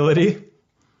the humility?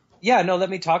 Yeah, no, let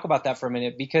me talk about that for a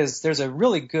minute because there's a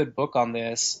really good book on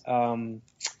this. The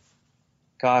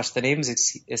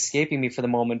name's escaping me for the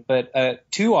moment, but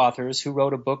two authors who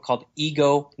wrote a book called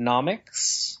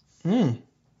Egonomics.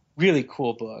 Really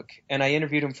cool book. And I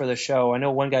interviewed him for the show. I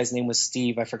know one guy's name was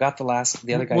Steve. I forgot the other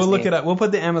guy's name. We'll look it up. We'll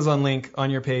put the Amazon link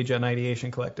on your page at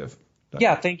Ideation Collective.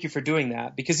 Yeah, thank you for doing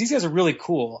that because these guys are really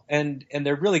cool and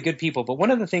they're really good people. But one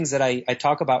of the things that I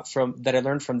talk about that I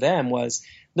learned from them was,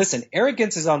 listen,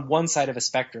 arrogance is on one side of a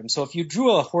spectrum. So if you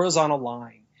drew a horizontal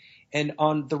line and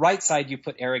on the right side you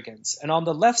put arrogance and on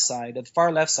the left side, the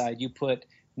far left side, you put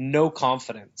no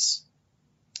confidence.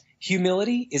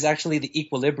 Humility is actually the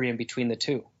equilibrium between the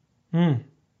two.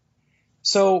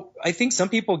 So I think some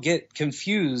people get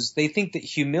confused. They think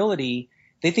humility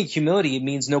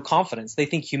means no confidence. They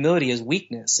think humility is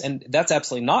weakness, and that's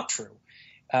absolutely not true.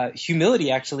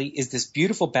 humility actually is this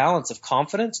beautiful balance of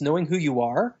confidence, knowing who you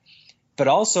are, but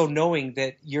also knowing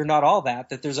that you're not all that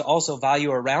there's also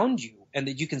value around you and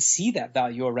that you can see that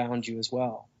value around you as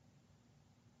well.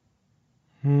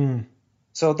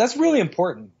 So that's really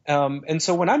important. And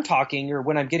so when I'm talking or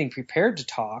when I'm getting prepared to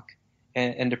talk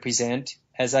and to present,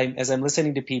 as I'm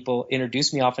listening to people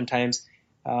introduce me oftentimes,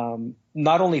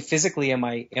 not only physically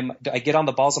I get on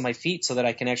the balls of my feet so that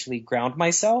I can actually ground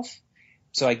myself.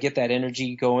 So I get that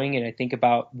energy going and I think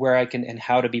about where I can and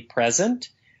how to be present.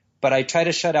 But I try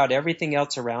to shut out everything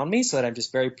else around me so that I'm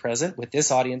just very present with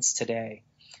this audience today.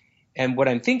 And what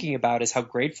I'm thinking about is how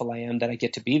grateful I am that I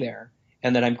get to be there,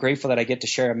 and that I'm grateful that I get to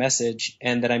share a message,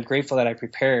 and that I'm grateful that I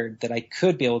prepared, that I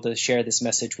could be able to share this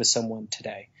message with someone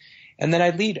today. And then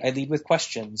I lead with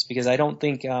questions, because I don't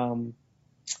think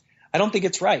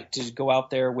it's right to go out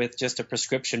there with just a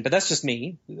prescription, but that's just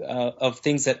me, of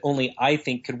things that only I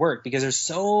think could work, because there's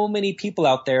so many people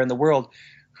out there in the world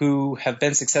who have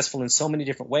been successful in so many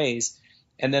different ways.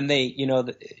 And then they,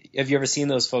 have you ever seen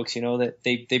those folks, that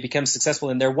they become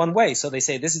successful in their one way. So they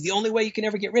say, this is the only way you can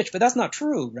ever get rich, but that's not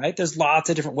true, right? There's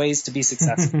lots of different ways to be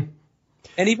successful.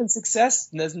 And even success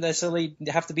doesn't necessarily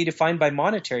have to be defined by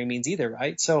monetary means either,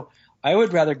 right? So I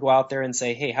would rather go out there and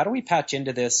say, hey, how do we patch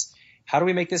into this? How do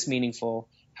we make this meaningful?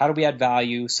 How do we add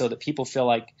value so that people feel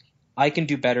like I can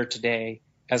do better today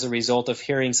as a result of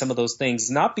hearing some of those things,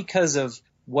 not because of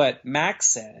what Max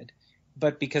said,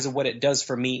 but because of what it does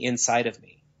for me inside of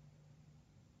me.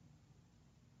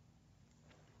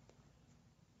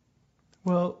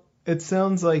 Well, it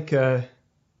sounds like, just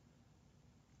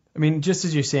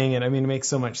as you're saying it, it makes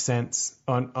so much sense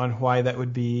on why that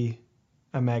would be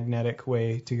a magnetic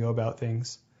way to go about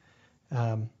things.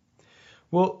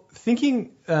 Well,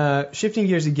 shifting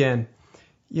gears again,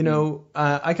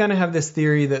 I kind of have this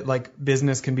theory that like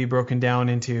business can be broken down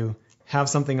into have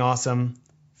something awesome,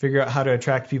 figure out how to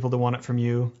attract people to want it from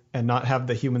you, and not have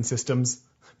the human systems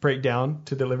break down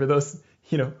to deliver those,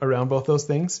 around both those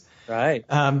things. Right.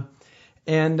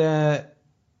 And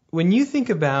when you think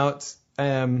about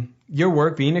your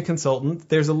work being a consultant,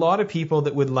 there's a lot of people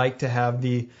that would like to have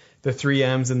the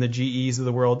 3Ms and the GEs of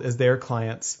the world as their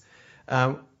clients.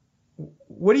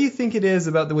 What do you think it is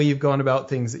about the way you've gone about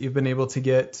things that you've been able to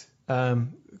get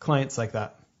clients like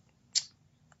that?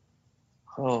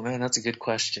 Oh, man, that's a good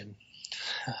question.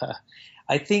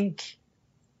 I think,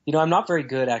 I'm not very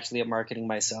good actually at marketing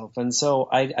myself. And so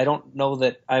I don't know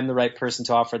that I'm the right person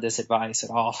to offer this advice at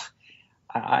all.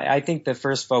 I think the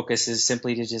first focus is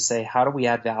simply to just say, how do we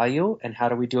add value and how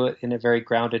do we do it in a very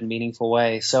grounded, meaningful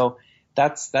way? So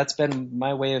that's been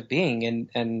my way of being.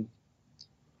 And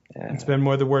it's been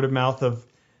more the word of mouth of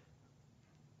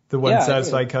the one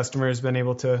satisfied customer has been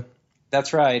able to.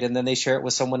 That's right. And then they share it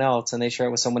with someone else and they share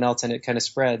it with someone else and it kind of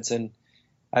spreads. And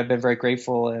I've been very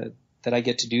grateful that I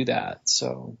get to do that.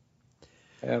 So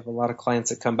I have a lot of clients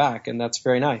that come back, and that's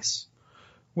very nice.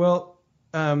 Well,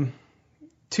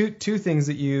 two things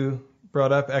that you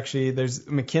brought up, actually. There's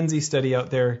a McKinsey study out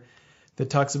there that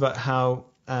talks about how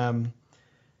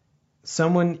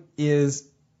someone is,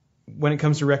 when it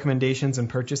comes to recommendations and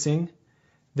purchasing,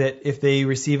 that if they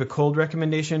receive a cold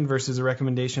recommendation versus a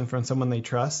recommendation from someone they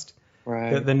trust,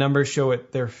 right, that the numbers show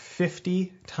it, they're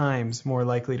 50 times more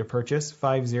likely to purchase,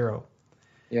 50.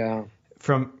 Yeah.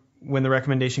 From when the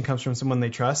recommendation comes from someone they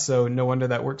trust. So no wonder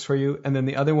that works for you. And then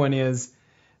the other one is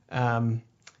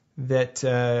that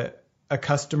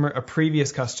a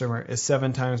previous customer is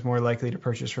 7 times more likely to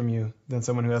purchase from you than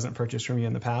someone who hasn't purchased from you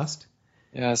in the past.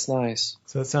 Yeah, that's nice.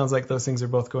 So it sounds like those things are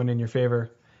both going in your favor.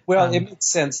 Well, it makes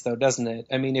sense though, doesn't it?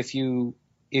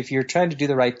 If you're trying to do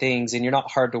the right things and you're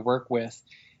not hard to work with,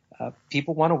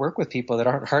 people want to work with people that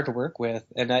aren't hard to work with.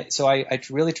 And I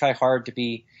really try hard to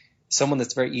be someone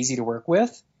that's very easy to work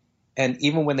with. And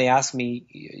even when they ask me,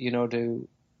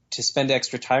 to spend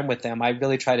extra time with them, I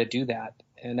really try to do that.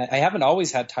 And I haven't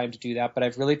always had time to do that, but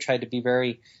I've really tried to be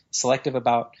very selective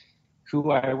about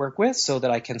who I work with so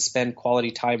that I can spend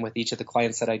quality time with each of the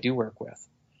clients that I do work with.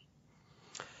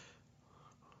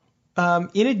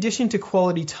 In addition to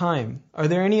quality time, are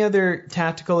there any other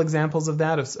tactical examples of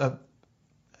that,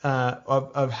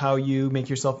 of how you make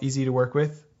yourself easy to work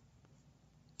with?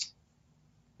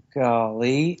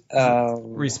 Golly.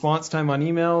 Response time on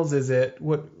emails,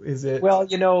 what is it?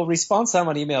 Well, response time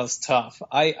on email is tough.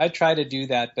 I try to do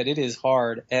that, but it is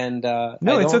hard. And no,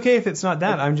 it's okay if it's not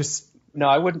that. No,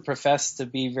 I wouldn't profess to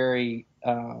be very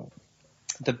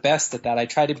the best at that. I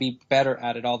try to be better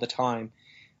at it all the time.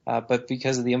 But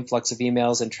because of the influx of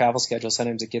emails and travel schedules,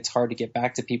 sometimes it gets hard to get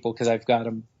back to people because I've got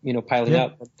them, piling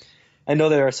up. I know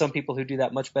there are some people who do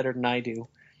that much better than I do.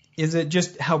 Is it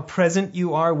just how present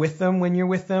you are with them when you're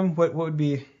with them? What would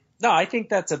be? No, I think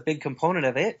that's a big component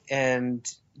of it, and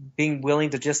being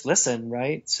willing to just listen,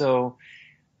 right? So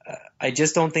I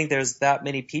just don't think there's that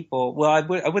many people. Well, I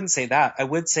wouldn't say that. I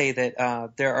would say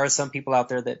that there are some people out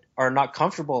there that are not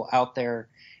comfortable out there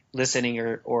listening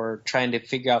or trying to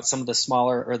figure out some of the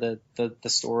smaller or the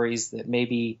stories that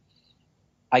maybe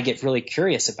I get really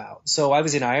curious about. So I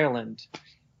was in Ireland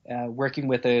working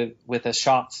with a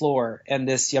shop floor, and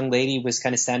this young lady was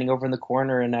kind of standing over in the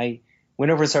corner, and I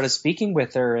went over and started speaking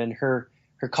with her, and her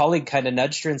colleague kind of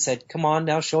nudged her and said, "Come on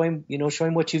now, show him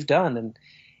what you've done."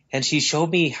 And she showed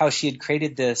me how she had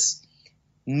created this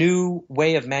new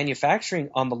way of manufacturing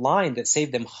on the line that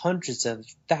saved them hundreds of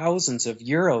thousands of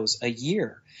euros a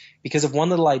year because of one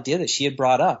little idea that she had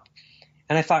brought up.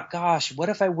 And I thought, gosh, what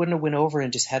if I wouldn't have went over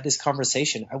and just had this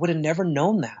conversation? I would have never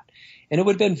known that. And it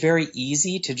would have been very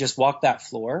easy to just walk that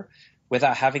floor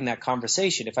without having that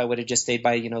conversation if I would have just stayed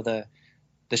by,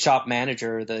 the shop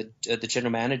manager, the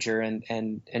general manager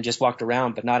and just walked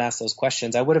around but not asked those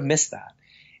questions. I would have missed that.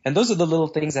 And those are the little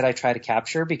things that I try to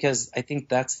capture because I think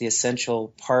that's the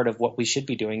essential part of what we should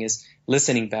be doing is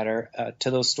listening better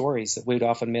to those stories that we'd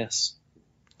often miss.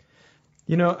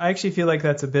 I actually feel like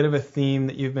that's a bit of a theme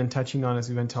that you've been touching on as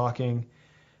we've been talking.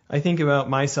 I think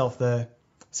about myself,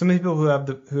 some of the people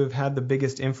who have had the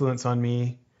biggest influence on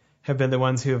me have been the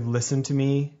ones who have listened to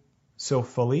me so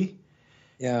fully.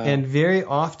 Yeah. And very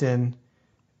often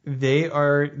they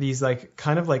are these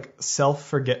kind of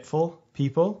self-forgetful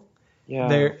people. Yeah.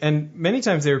 And many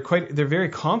times they're very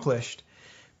accomplished,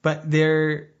 but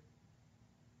they're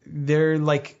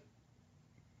like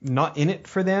not in it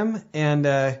for them, and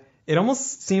it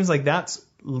almost seems like that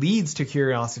leads to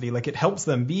curiosity. Like it helps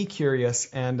them be curious,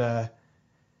 and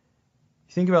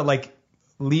think about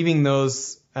leaving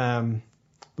those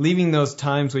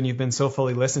times when you've been so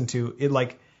fully listened to.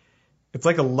 It's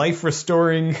like a life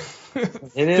restoring,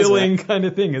 filling kind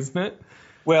of thing, isn't it?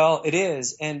 Well, it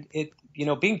is, and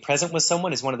being present with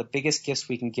someone is one of the biggest gifts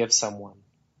we can give someone.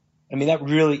 I mean, that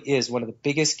really is one of the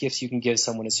biggest gifts you can give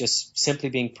someone is just simply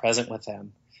being present with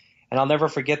them. And I'll never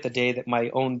forget the day that my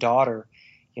own daughter,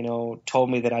 told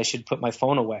me that I should put my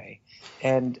phone away.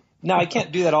 And now I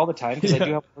can't do that all the time because I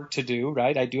do have work to do,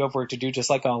 right? I do have work to do just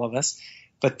like all of us.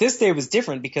 But this day was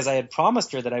different because I had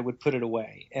promised her that I would put it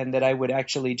away and that I would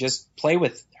actually just play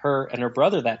with her and her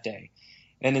brother that day.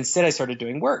 And instead I started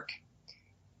doing work.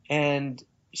 And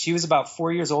she was about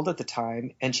 4 years old at the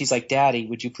time, and she's like, "Daddy,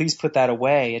 would you please put that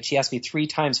away?" And she asked me 3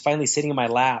 times, finally sitting in my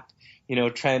lap,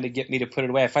 trying to get me to put it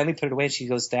away. I finally put it away, and she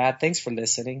goes, "Dad, thanks for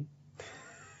listening."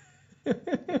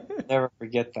 Never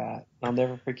forget that. I'll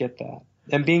never forget that.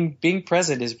 And being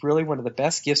present is really one of the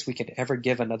best gifts we could ever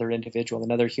give another individual,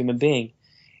 another human being.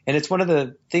 And it's one of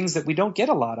the things that we don't get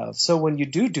a lot of. So when you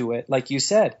do it, like you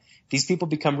said, these people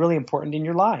become really important in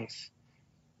your life.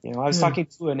 I was talking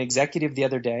to an executive the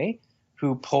other day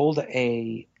who pulled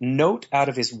a note out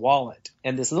of his wallet.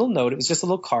 And this little note, it was just a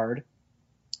little card.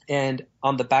 And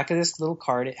on the back of this little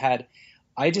card, it had,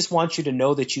 "I just want you to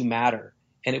know that you matter."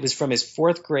 And it was from his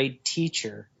 4th grade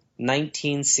teacher,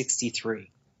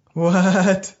 1963.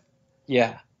 What?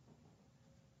 Yeah.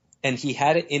 And he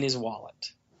had it in his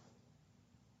wallet.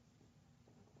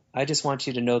 "I just want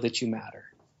you to know that you matter."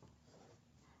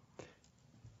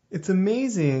 It's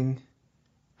amazing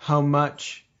how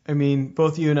much,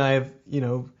 both you and I have,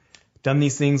 done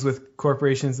these things with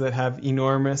corporations that have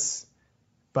enormous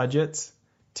budgets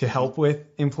to help with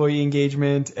employee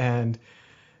engagement and,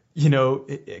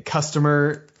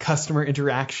 customer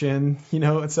interaction,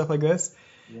 and stuff like this.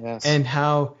 Yes. And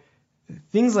how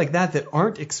things like that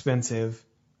aren't expensive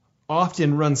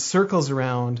often run circles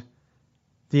around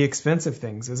the expensive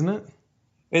things, isn't it?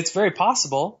 It's very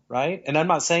possible, right? And I'm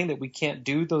not saying that we can't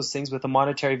do those things with a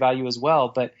monetary value as well,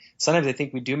 but sometimes I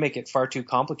think we do make it far too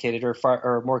complicated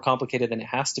or more complicated than it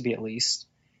has to be at least.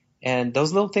 And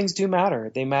those little things do matter.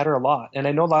 They matter a lot. And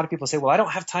I know a lot of people say, "Well, I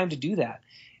don't have time to do that."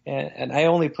 And I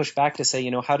only push back to say,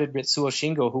 how did Ritsuo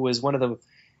Shingo, who was one of the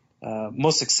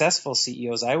most successful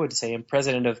CEOs, I would say, and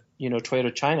president of,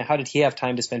 Toyota China, how did he have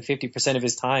time to spend 50% of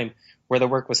his time where the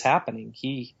work was happening?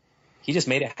 He just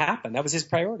made it happen. That was his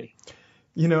priority.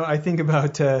 I think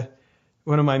about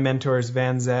one of my mentors,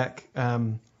 Van Zek,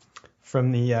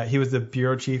 he was the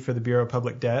bureau chief for the Bureau of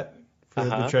Public Debt for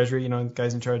the Treasury, the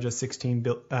guy's in charge of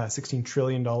 $16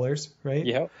 trillion, right?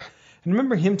 Yeah. And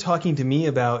remember him talking to me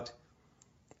about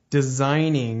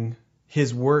designing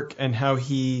his work and how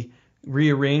he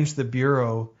rearranged the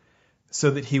bureau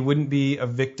so that he wouldn't be a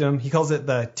victim. He calls it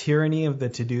the tyranny of the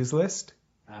to-dos list.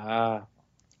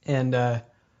 And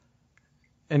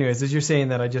anyways, as you're saying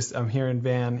that, I'm hearing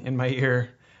Van in my ear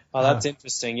Oh, that's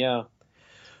interesting. Yeah.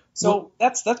 So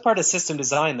that's part of system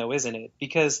design, though, isn't it?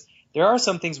 Because there are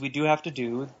some things we do have to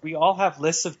do. We all have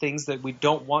lists of things that we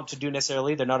don't want to do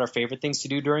necessarily. They're not our favorite things to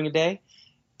do during a day,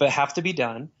 but have to be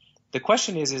done. The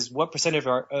question is what percentage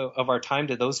of our time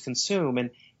do those consume,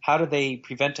 and how do they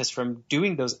prevent us from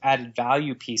doing those added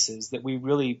value pieces that we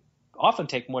really often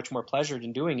take much more pleasure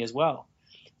in doing as well?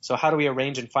 So how do we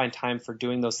arrange and find time for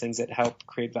doing those things that help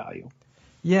create value?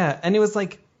 Yeah, and it was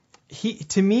like,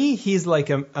 to me, he's like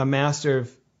a master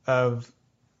of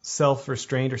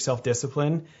self-restraint or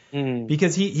self-discipline,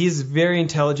 because he's a very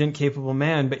intelligent, capable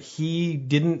man, but he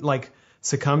didn't like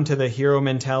succumb to the hero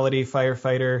mentality,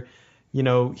 firefighter,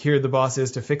 here the boss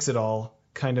is to fix it all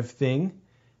kind of thing.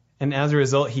 And as a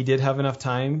result, he did have enough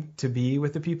time to be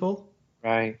with the people.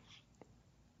 Right.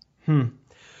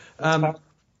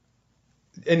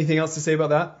 Anything else to say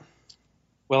about that?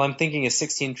 Well, I'm thinking of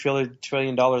 $16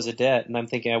 trillion of debt, and I'm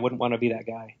thinking I wouldn't want to be that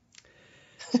guy.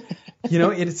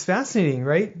 It's fascinating,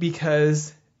 right?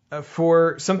 Because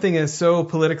for something as so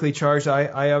politically charged,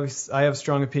 I have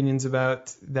strong opinions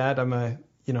about that. I'm a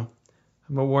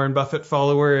Warren Buffett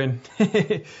follower, and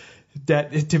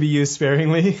debt to be used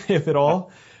sparingly, if at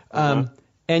all.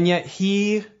 And yet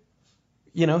he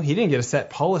didn't get a set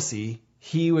policy.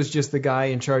 He was just the guy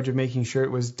in charge of making sure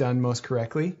it was done most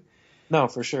correctly. No,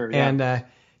 for sure. Yeah. And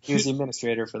he was the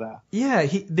administrator for that. Yeah,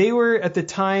 they were at the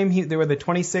time. They were the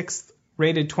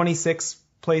rated 26th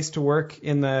place to work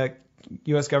in the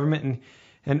U.S. government,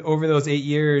 and over those 8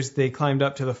 years, they climbed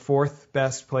up to the 4th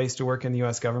best place to work in the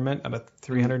U.S. government out of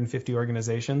 350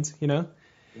 organizations. Yeah,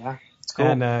 it's cool.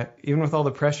 And even with all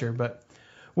the pressure,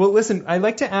 well, listen, I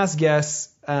like to ask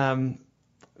guests on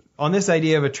this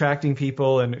idea of attracting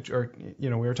people, we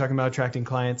were talking about attracting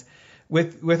clients.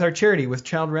 With our charity, with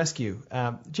Child Rescue, do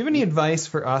you have any advice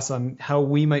for us on how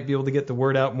we might be able to get the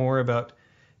word out more about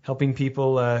helping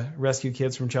people rescue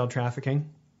kids from child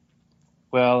trafficking?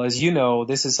 Well, as you know,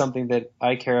 this is something that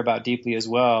I care about deeply as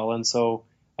well. And so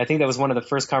I think that was one of the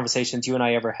first conversations you and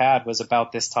I ever had was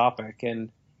about this topic. And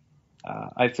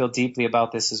I feel deeply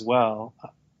about this as well.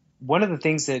 One of the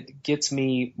things that gets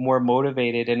me more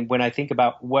motivated, and when I think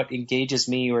about what engages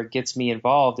me or gets me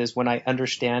involved, is when I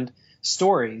understand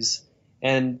stories.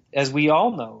 And as we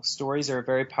all know, stories are a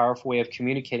very powerful way of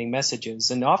communicating messages.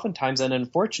 And oftentimes, and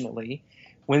unfortunately,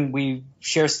 when we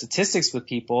share statistics with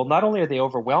people, not only are they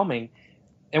overwhelming,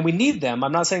 and we need them,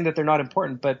 I'm not saying that they're not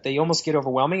important, but they almost get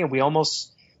overwhelming, and we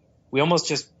almost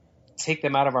just take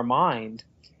them out of our mind.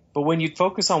 But when you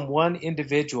focus on one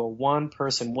individual, one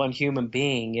person, one human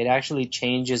being, it actually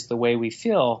changes the way we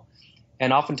feel.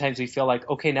 And oftentimes we feel like,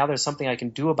 okay, now there's something I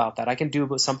can do about that. I can do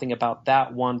something about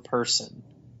that one person.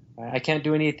 I can't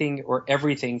do anything or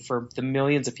everything for the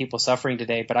millions of people suffering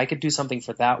today, but I could do something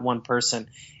for that one person,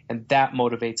 and that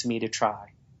motivates me to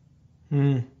try.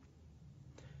 As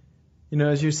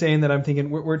you're saying that, I'm thinking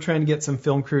we're trying to get some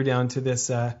film crew down to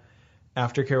this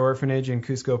aftercare orphanage in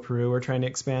Cusco, Peru. We're trying to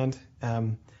expand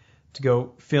to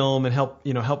go film and help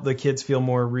the kids feel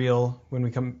more real when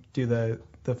we come do the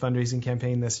fundraising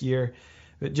campaign this year.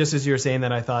 But just as you were saying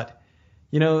that, I thought,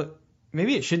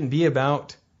 maybe it shouldn't be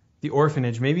about the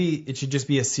orphanage. Maybe it should just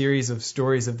be a series of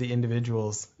stories of the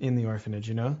individuals in the orphanage,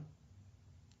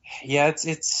 Yeah,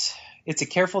 it's a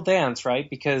careful dance, right?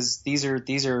 Because these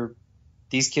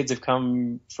kids have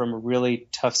come from a really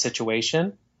tough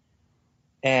situation,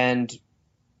 and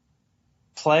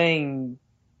playing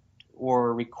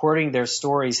or recording their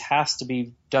stories has to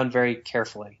be done very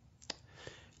carefully.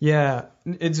 Yeah,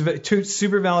 it's a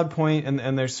super valid point,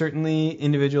 and there's certainly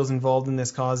individuals involved in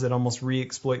this cause that almost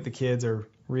re-exploit the kids or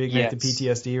reignite the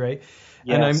PTSD, right?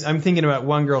 Yes. And I'm thinking about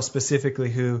one girl specifically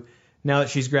who, now that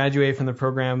she's graduated from the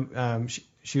program,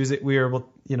 we were able,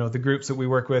 the groups that we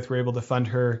work with were able to fund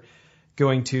her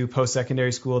going to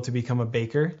post-secondary school to become a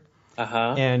baker.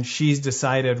 And she's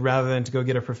decided, rather than to go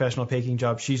get a professional baking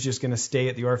job, she's just going to stay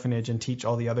at the orphanage and teach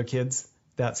all the other kids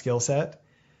that skill set.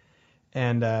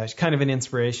 And it's kind of an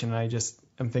inspiration.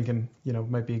 I'm thinking,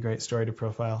 might be a great story to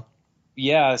profile.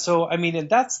 Yeah. So, I mean, and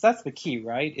that's the key,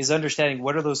 right? Is understanding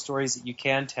what are those stories that you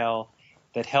can tell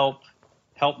that help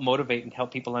motivate and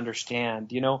help people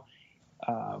understand.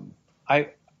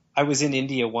 I was in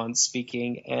India once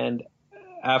speaking, and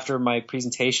after my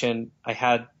presentation, I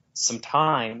had some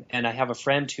time, and I have a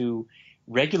friend who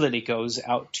regularly goes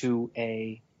out to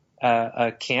a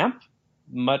camp,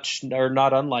 much or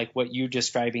not unlike what you're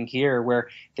describing here, where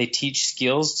they teach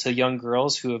skills to young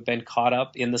girls who have been caught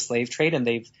up in the slave trade, and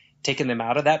they've taken them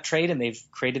out of that trade, and they've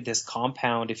created this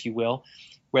compound, if you will,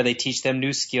 where they teach them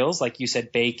new skills, like you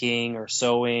said, baking or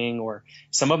sewing, or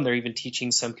some of them they're even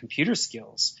teaching some computer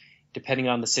skills, depending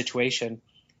on the situation.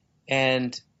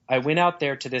 And I went out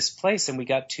there to this place and we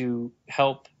got to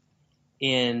help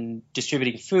in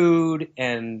distributing food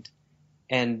and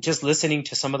just listening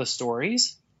to some of the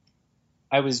stories.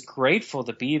 I was grateful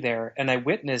to be there, and I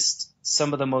witnessed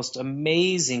some of the most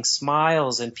amazing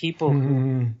smiles and people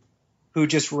who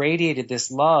just radiated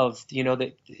this love, you know,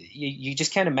 that you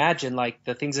just can't imagine, like,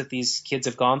 the things that these kids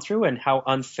have gone through and how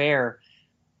unfair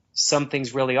some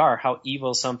things really are, how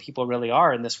evil some people really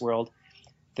are in this world.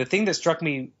 The thing that struck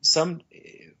me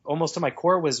almost to my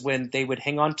core was when they would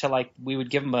hang on to, like, we would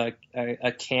give them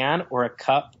a can or a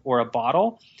cup or a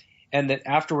bottle, and that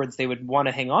afterwards they would want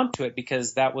to hang on to it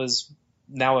because that was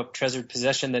now a treasured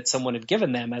possession that someone had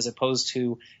given them, as opposed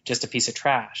to just a piece of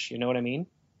trash. You know what I mean?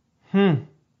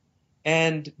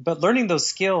 But learning those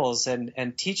skills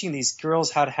and teaching these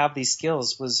girls how to have these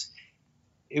skills was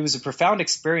a profound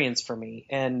experience for me,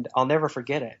 and I'll never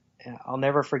forget it. I'll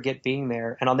never forget being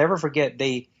there, and I'll never forget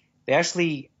they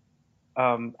actually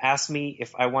asked me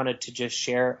if I wanted to just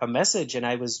share a message, and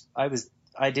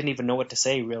I didn't even know what to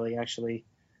say, really. Actually,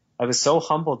 I was so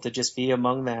humbled to just be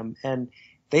among them, and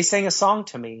they sang a song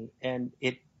to me, and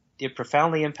it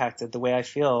profoundly impacted the way I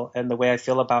feel and the way I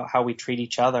feel about how we treat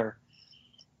each other.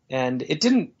 And it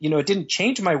didn't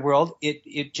change my world.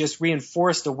 It just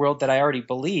reinforced a world that I already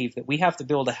believe, that we have to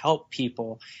be able to help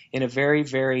people in a very,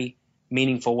 very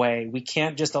meaningful way. We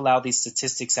can't just allow these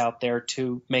statistics out there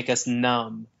to make us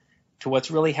numb to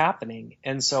what's really happening.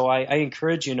 And so I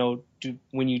encourage,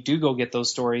 when you do go get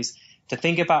those stories, to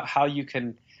think about how you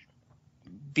can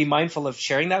be mindful of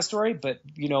sharing that story, but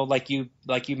like you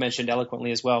mentioned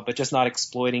eloquently as well, but just not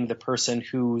exploiting the person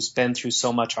who's been through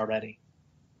so much already.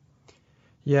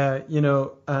 Yeah,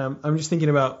 I'm just thinking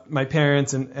about my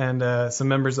parents and some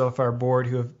members of our board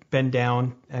who have been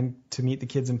down and to meet the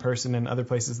kids in person and other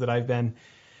places that I've been.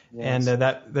 Yes. And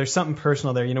that there's something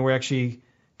personal there. We're actually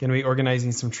going to be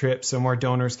organizing some trips so more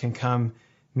donors can come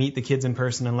meet the kids in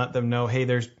person and let them know, hey,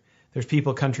 there's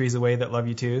people countries away that love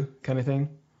you too, kind of thing.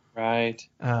 Right.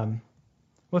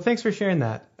 Well, thanks for sharing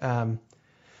that.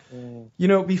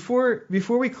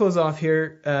 Before we close off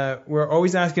here, we're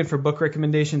always asking for book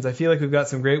recommendations. I feel like we've got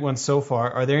some great ones so far.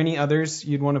 Are there any others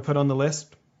you'd want to put on the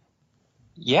list?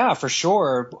 Yeah, for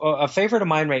sure. A favorite of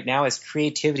mine right now is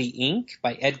Creativity Inc.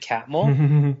 by Ed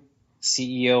Catmull,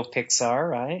 CEO of Pixar,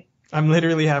 right? I'm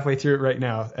literally halfway through it right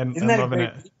now, and I'm loving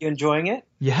it. You enjoying it?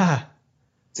 Yeah.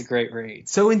 It's a great read.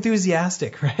 So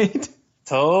enthusiastic, right?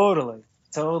 Totally.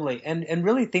 And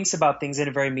really thinks about things in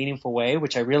a very meaningful way,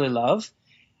 which I really love.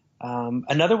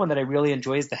 Another one that I really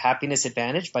enjoy is The Happiness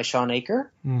Advantage by Sean Aker.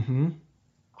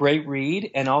 Great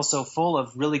read, and also full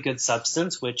of really good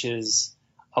substance, which is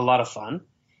a lot of fun.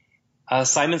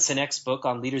 Simon Sinek's book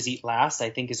on Leaders Eat Last, I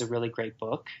think, is a really great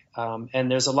book. And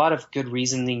there's a lot of good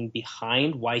reasoning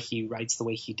behind why he writes the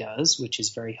way he does, which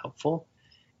is very helpful.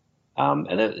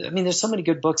 There's so many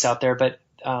good books out there, but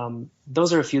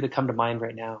those are a few that come to mind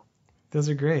right now. Those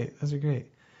are great.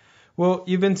 Well,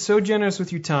 you've been so generous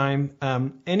with your time.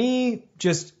 Any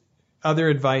just other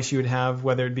advice you would have,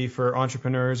 whether it be for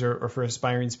entrepreneurs or for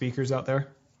aspiring speakers out there?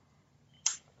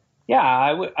 Yeah,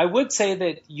 I would say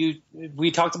that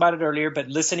we talked about it earlier, but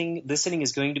listening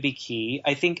is going to be key.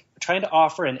 I think trying to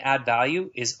offer and add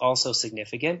value is also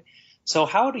significant. So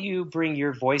how do you bring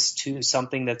your voice to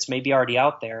something that's maybe already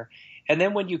out there? And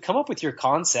then when you come up with your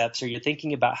concepts or you're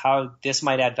thinking about how this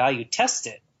might add value, test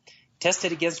it. Test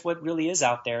it against what really is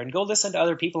out there, and go listen to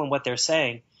other people and what they're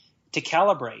saying to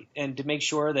calibrate and to make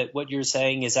sure that what you're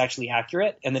saying is actually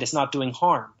accurate and that it's not doing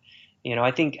harm. I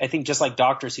think just like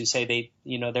doctors who say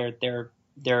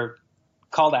their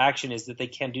call to action is that they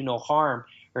can do no harm,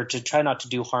 or to try not to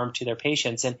do harm to their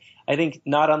patients. And I think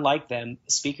not unlike them,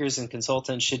 speakers and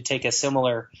consultants should take a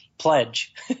similar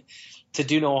pledge to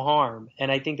do no harm.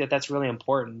 And I think that that's really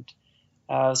important,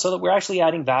 so that we're actually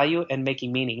adding value and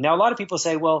making meaning. Now, a lot of people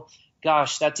say, well,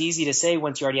 gosh, that's easy to say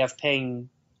once you already have paying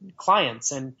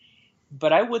clients.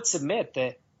 But I would submit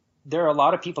that there are a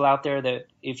lot of people out there that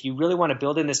if you really want to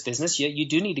build in this business, you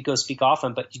do need to go speak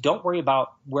often, but you don't worry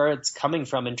about where it's coming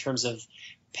from in terms of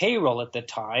payroll at the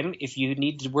time. If you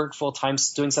need to work full time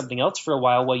doing something else for a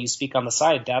while you speak on the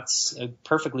side, that's a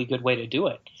perfectly good way to do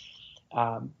it.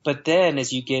 But then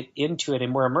as you get into it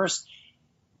and more immersed,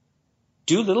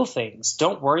 do little things.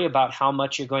 Don't worry about how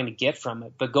much you're going to get from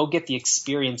it, but go get the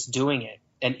experience doing it.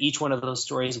 And each one of those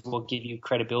stories will give you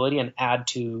credibility and add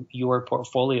to your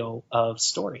portfolio of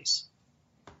stories.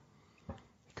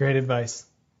 Great advice.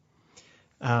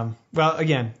 Well,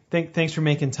 again, thanks for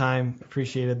making time.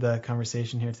 Appreciated the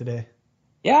conversation here today.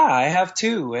 Yeah, I have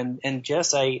too. And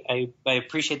Jess, I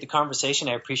appreciate the conversation.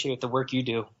 I appreciate the work you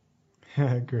do.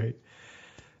 Great.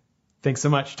 Thanks so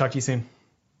much. Talk to you soon.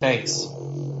 Thanks.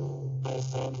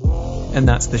 And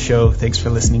that's the show. Thanks for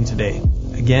listening today.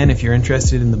 Again, if you're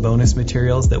interested in the bonus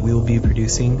materials that we will be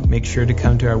producing, make sure to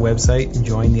come to our website and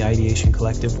join the Ideation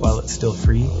Collective while it's still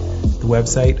free. The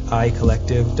website,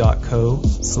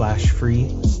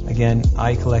 icollective.co/free. Again,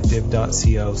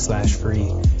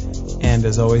 icollective.co/free. And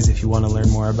as always, if you want to learn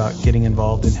more about getting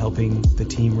involved in helping the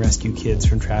team rescue kids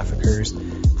from traffickers,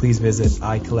 please visit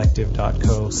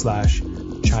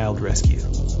icollective.co/childrescue.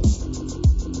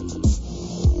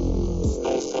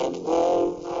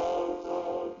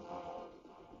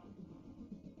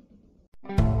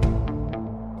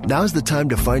 Now's the time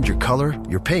to find your color,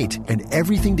 your paint, and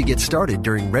everything to get started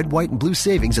during red, white, and blue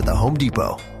savings at the Home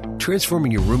Depot.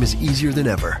 Transforming your room is easier than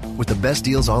ever. With the best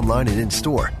deals online and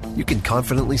in-store, you can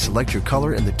confidently select your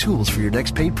color and the tools for your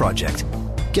next paint project.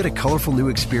 Get a colorful new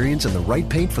experience and the right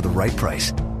paint for the right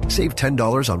price. Save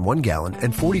 $10 on 1 gallon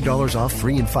and $40 off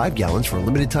 3 and 5 gallons for a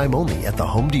limited time only at the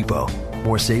Home Depot.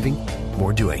 More saving,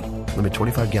 more doing. Limit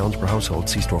 25 gallons per household.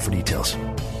 See store for details.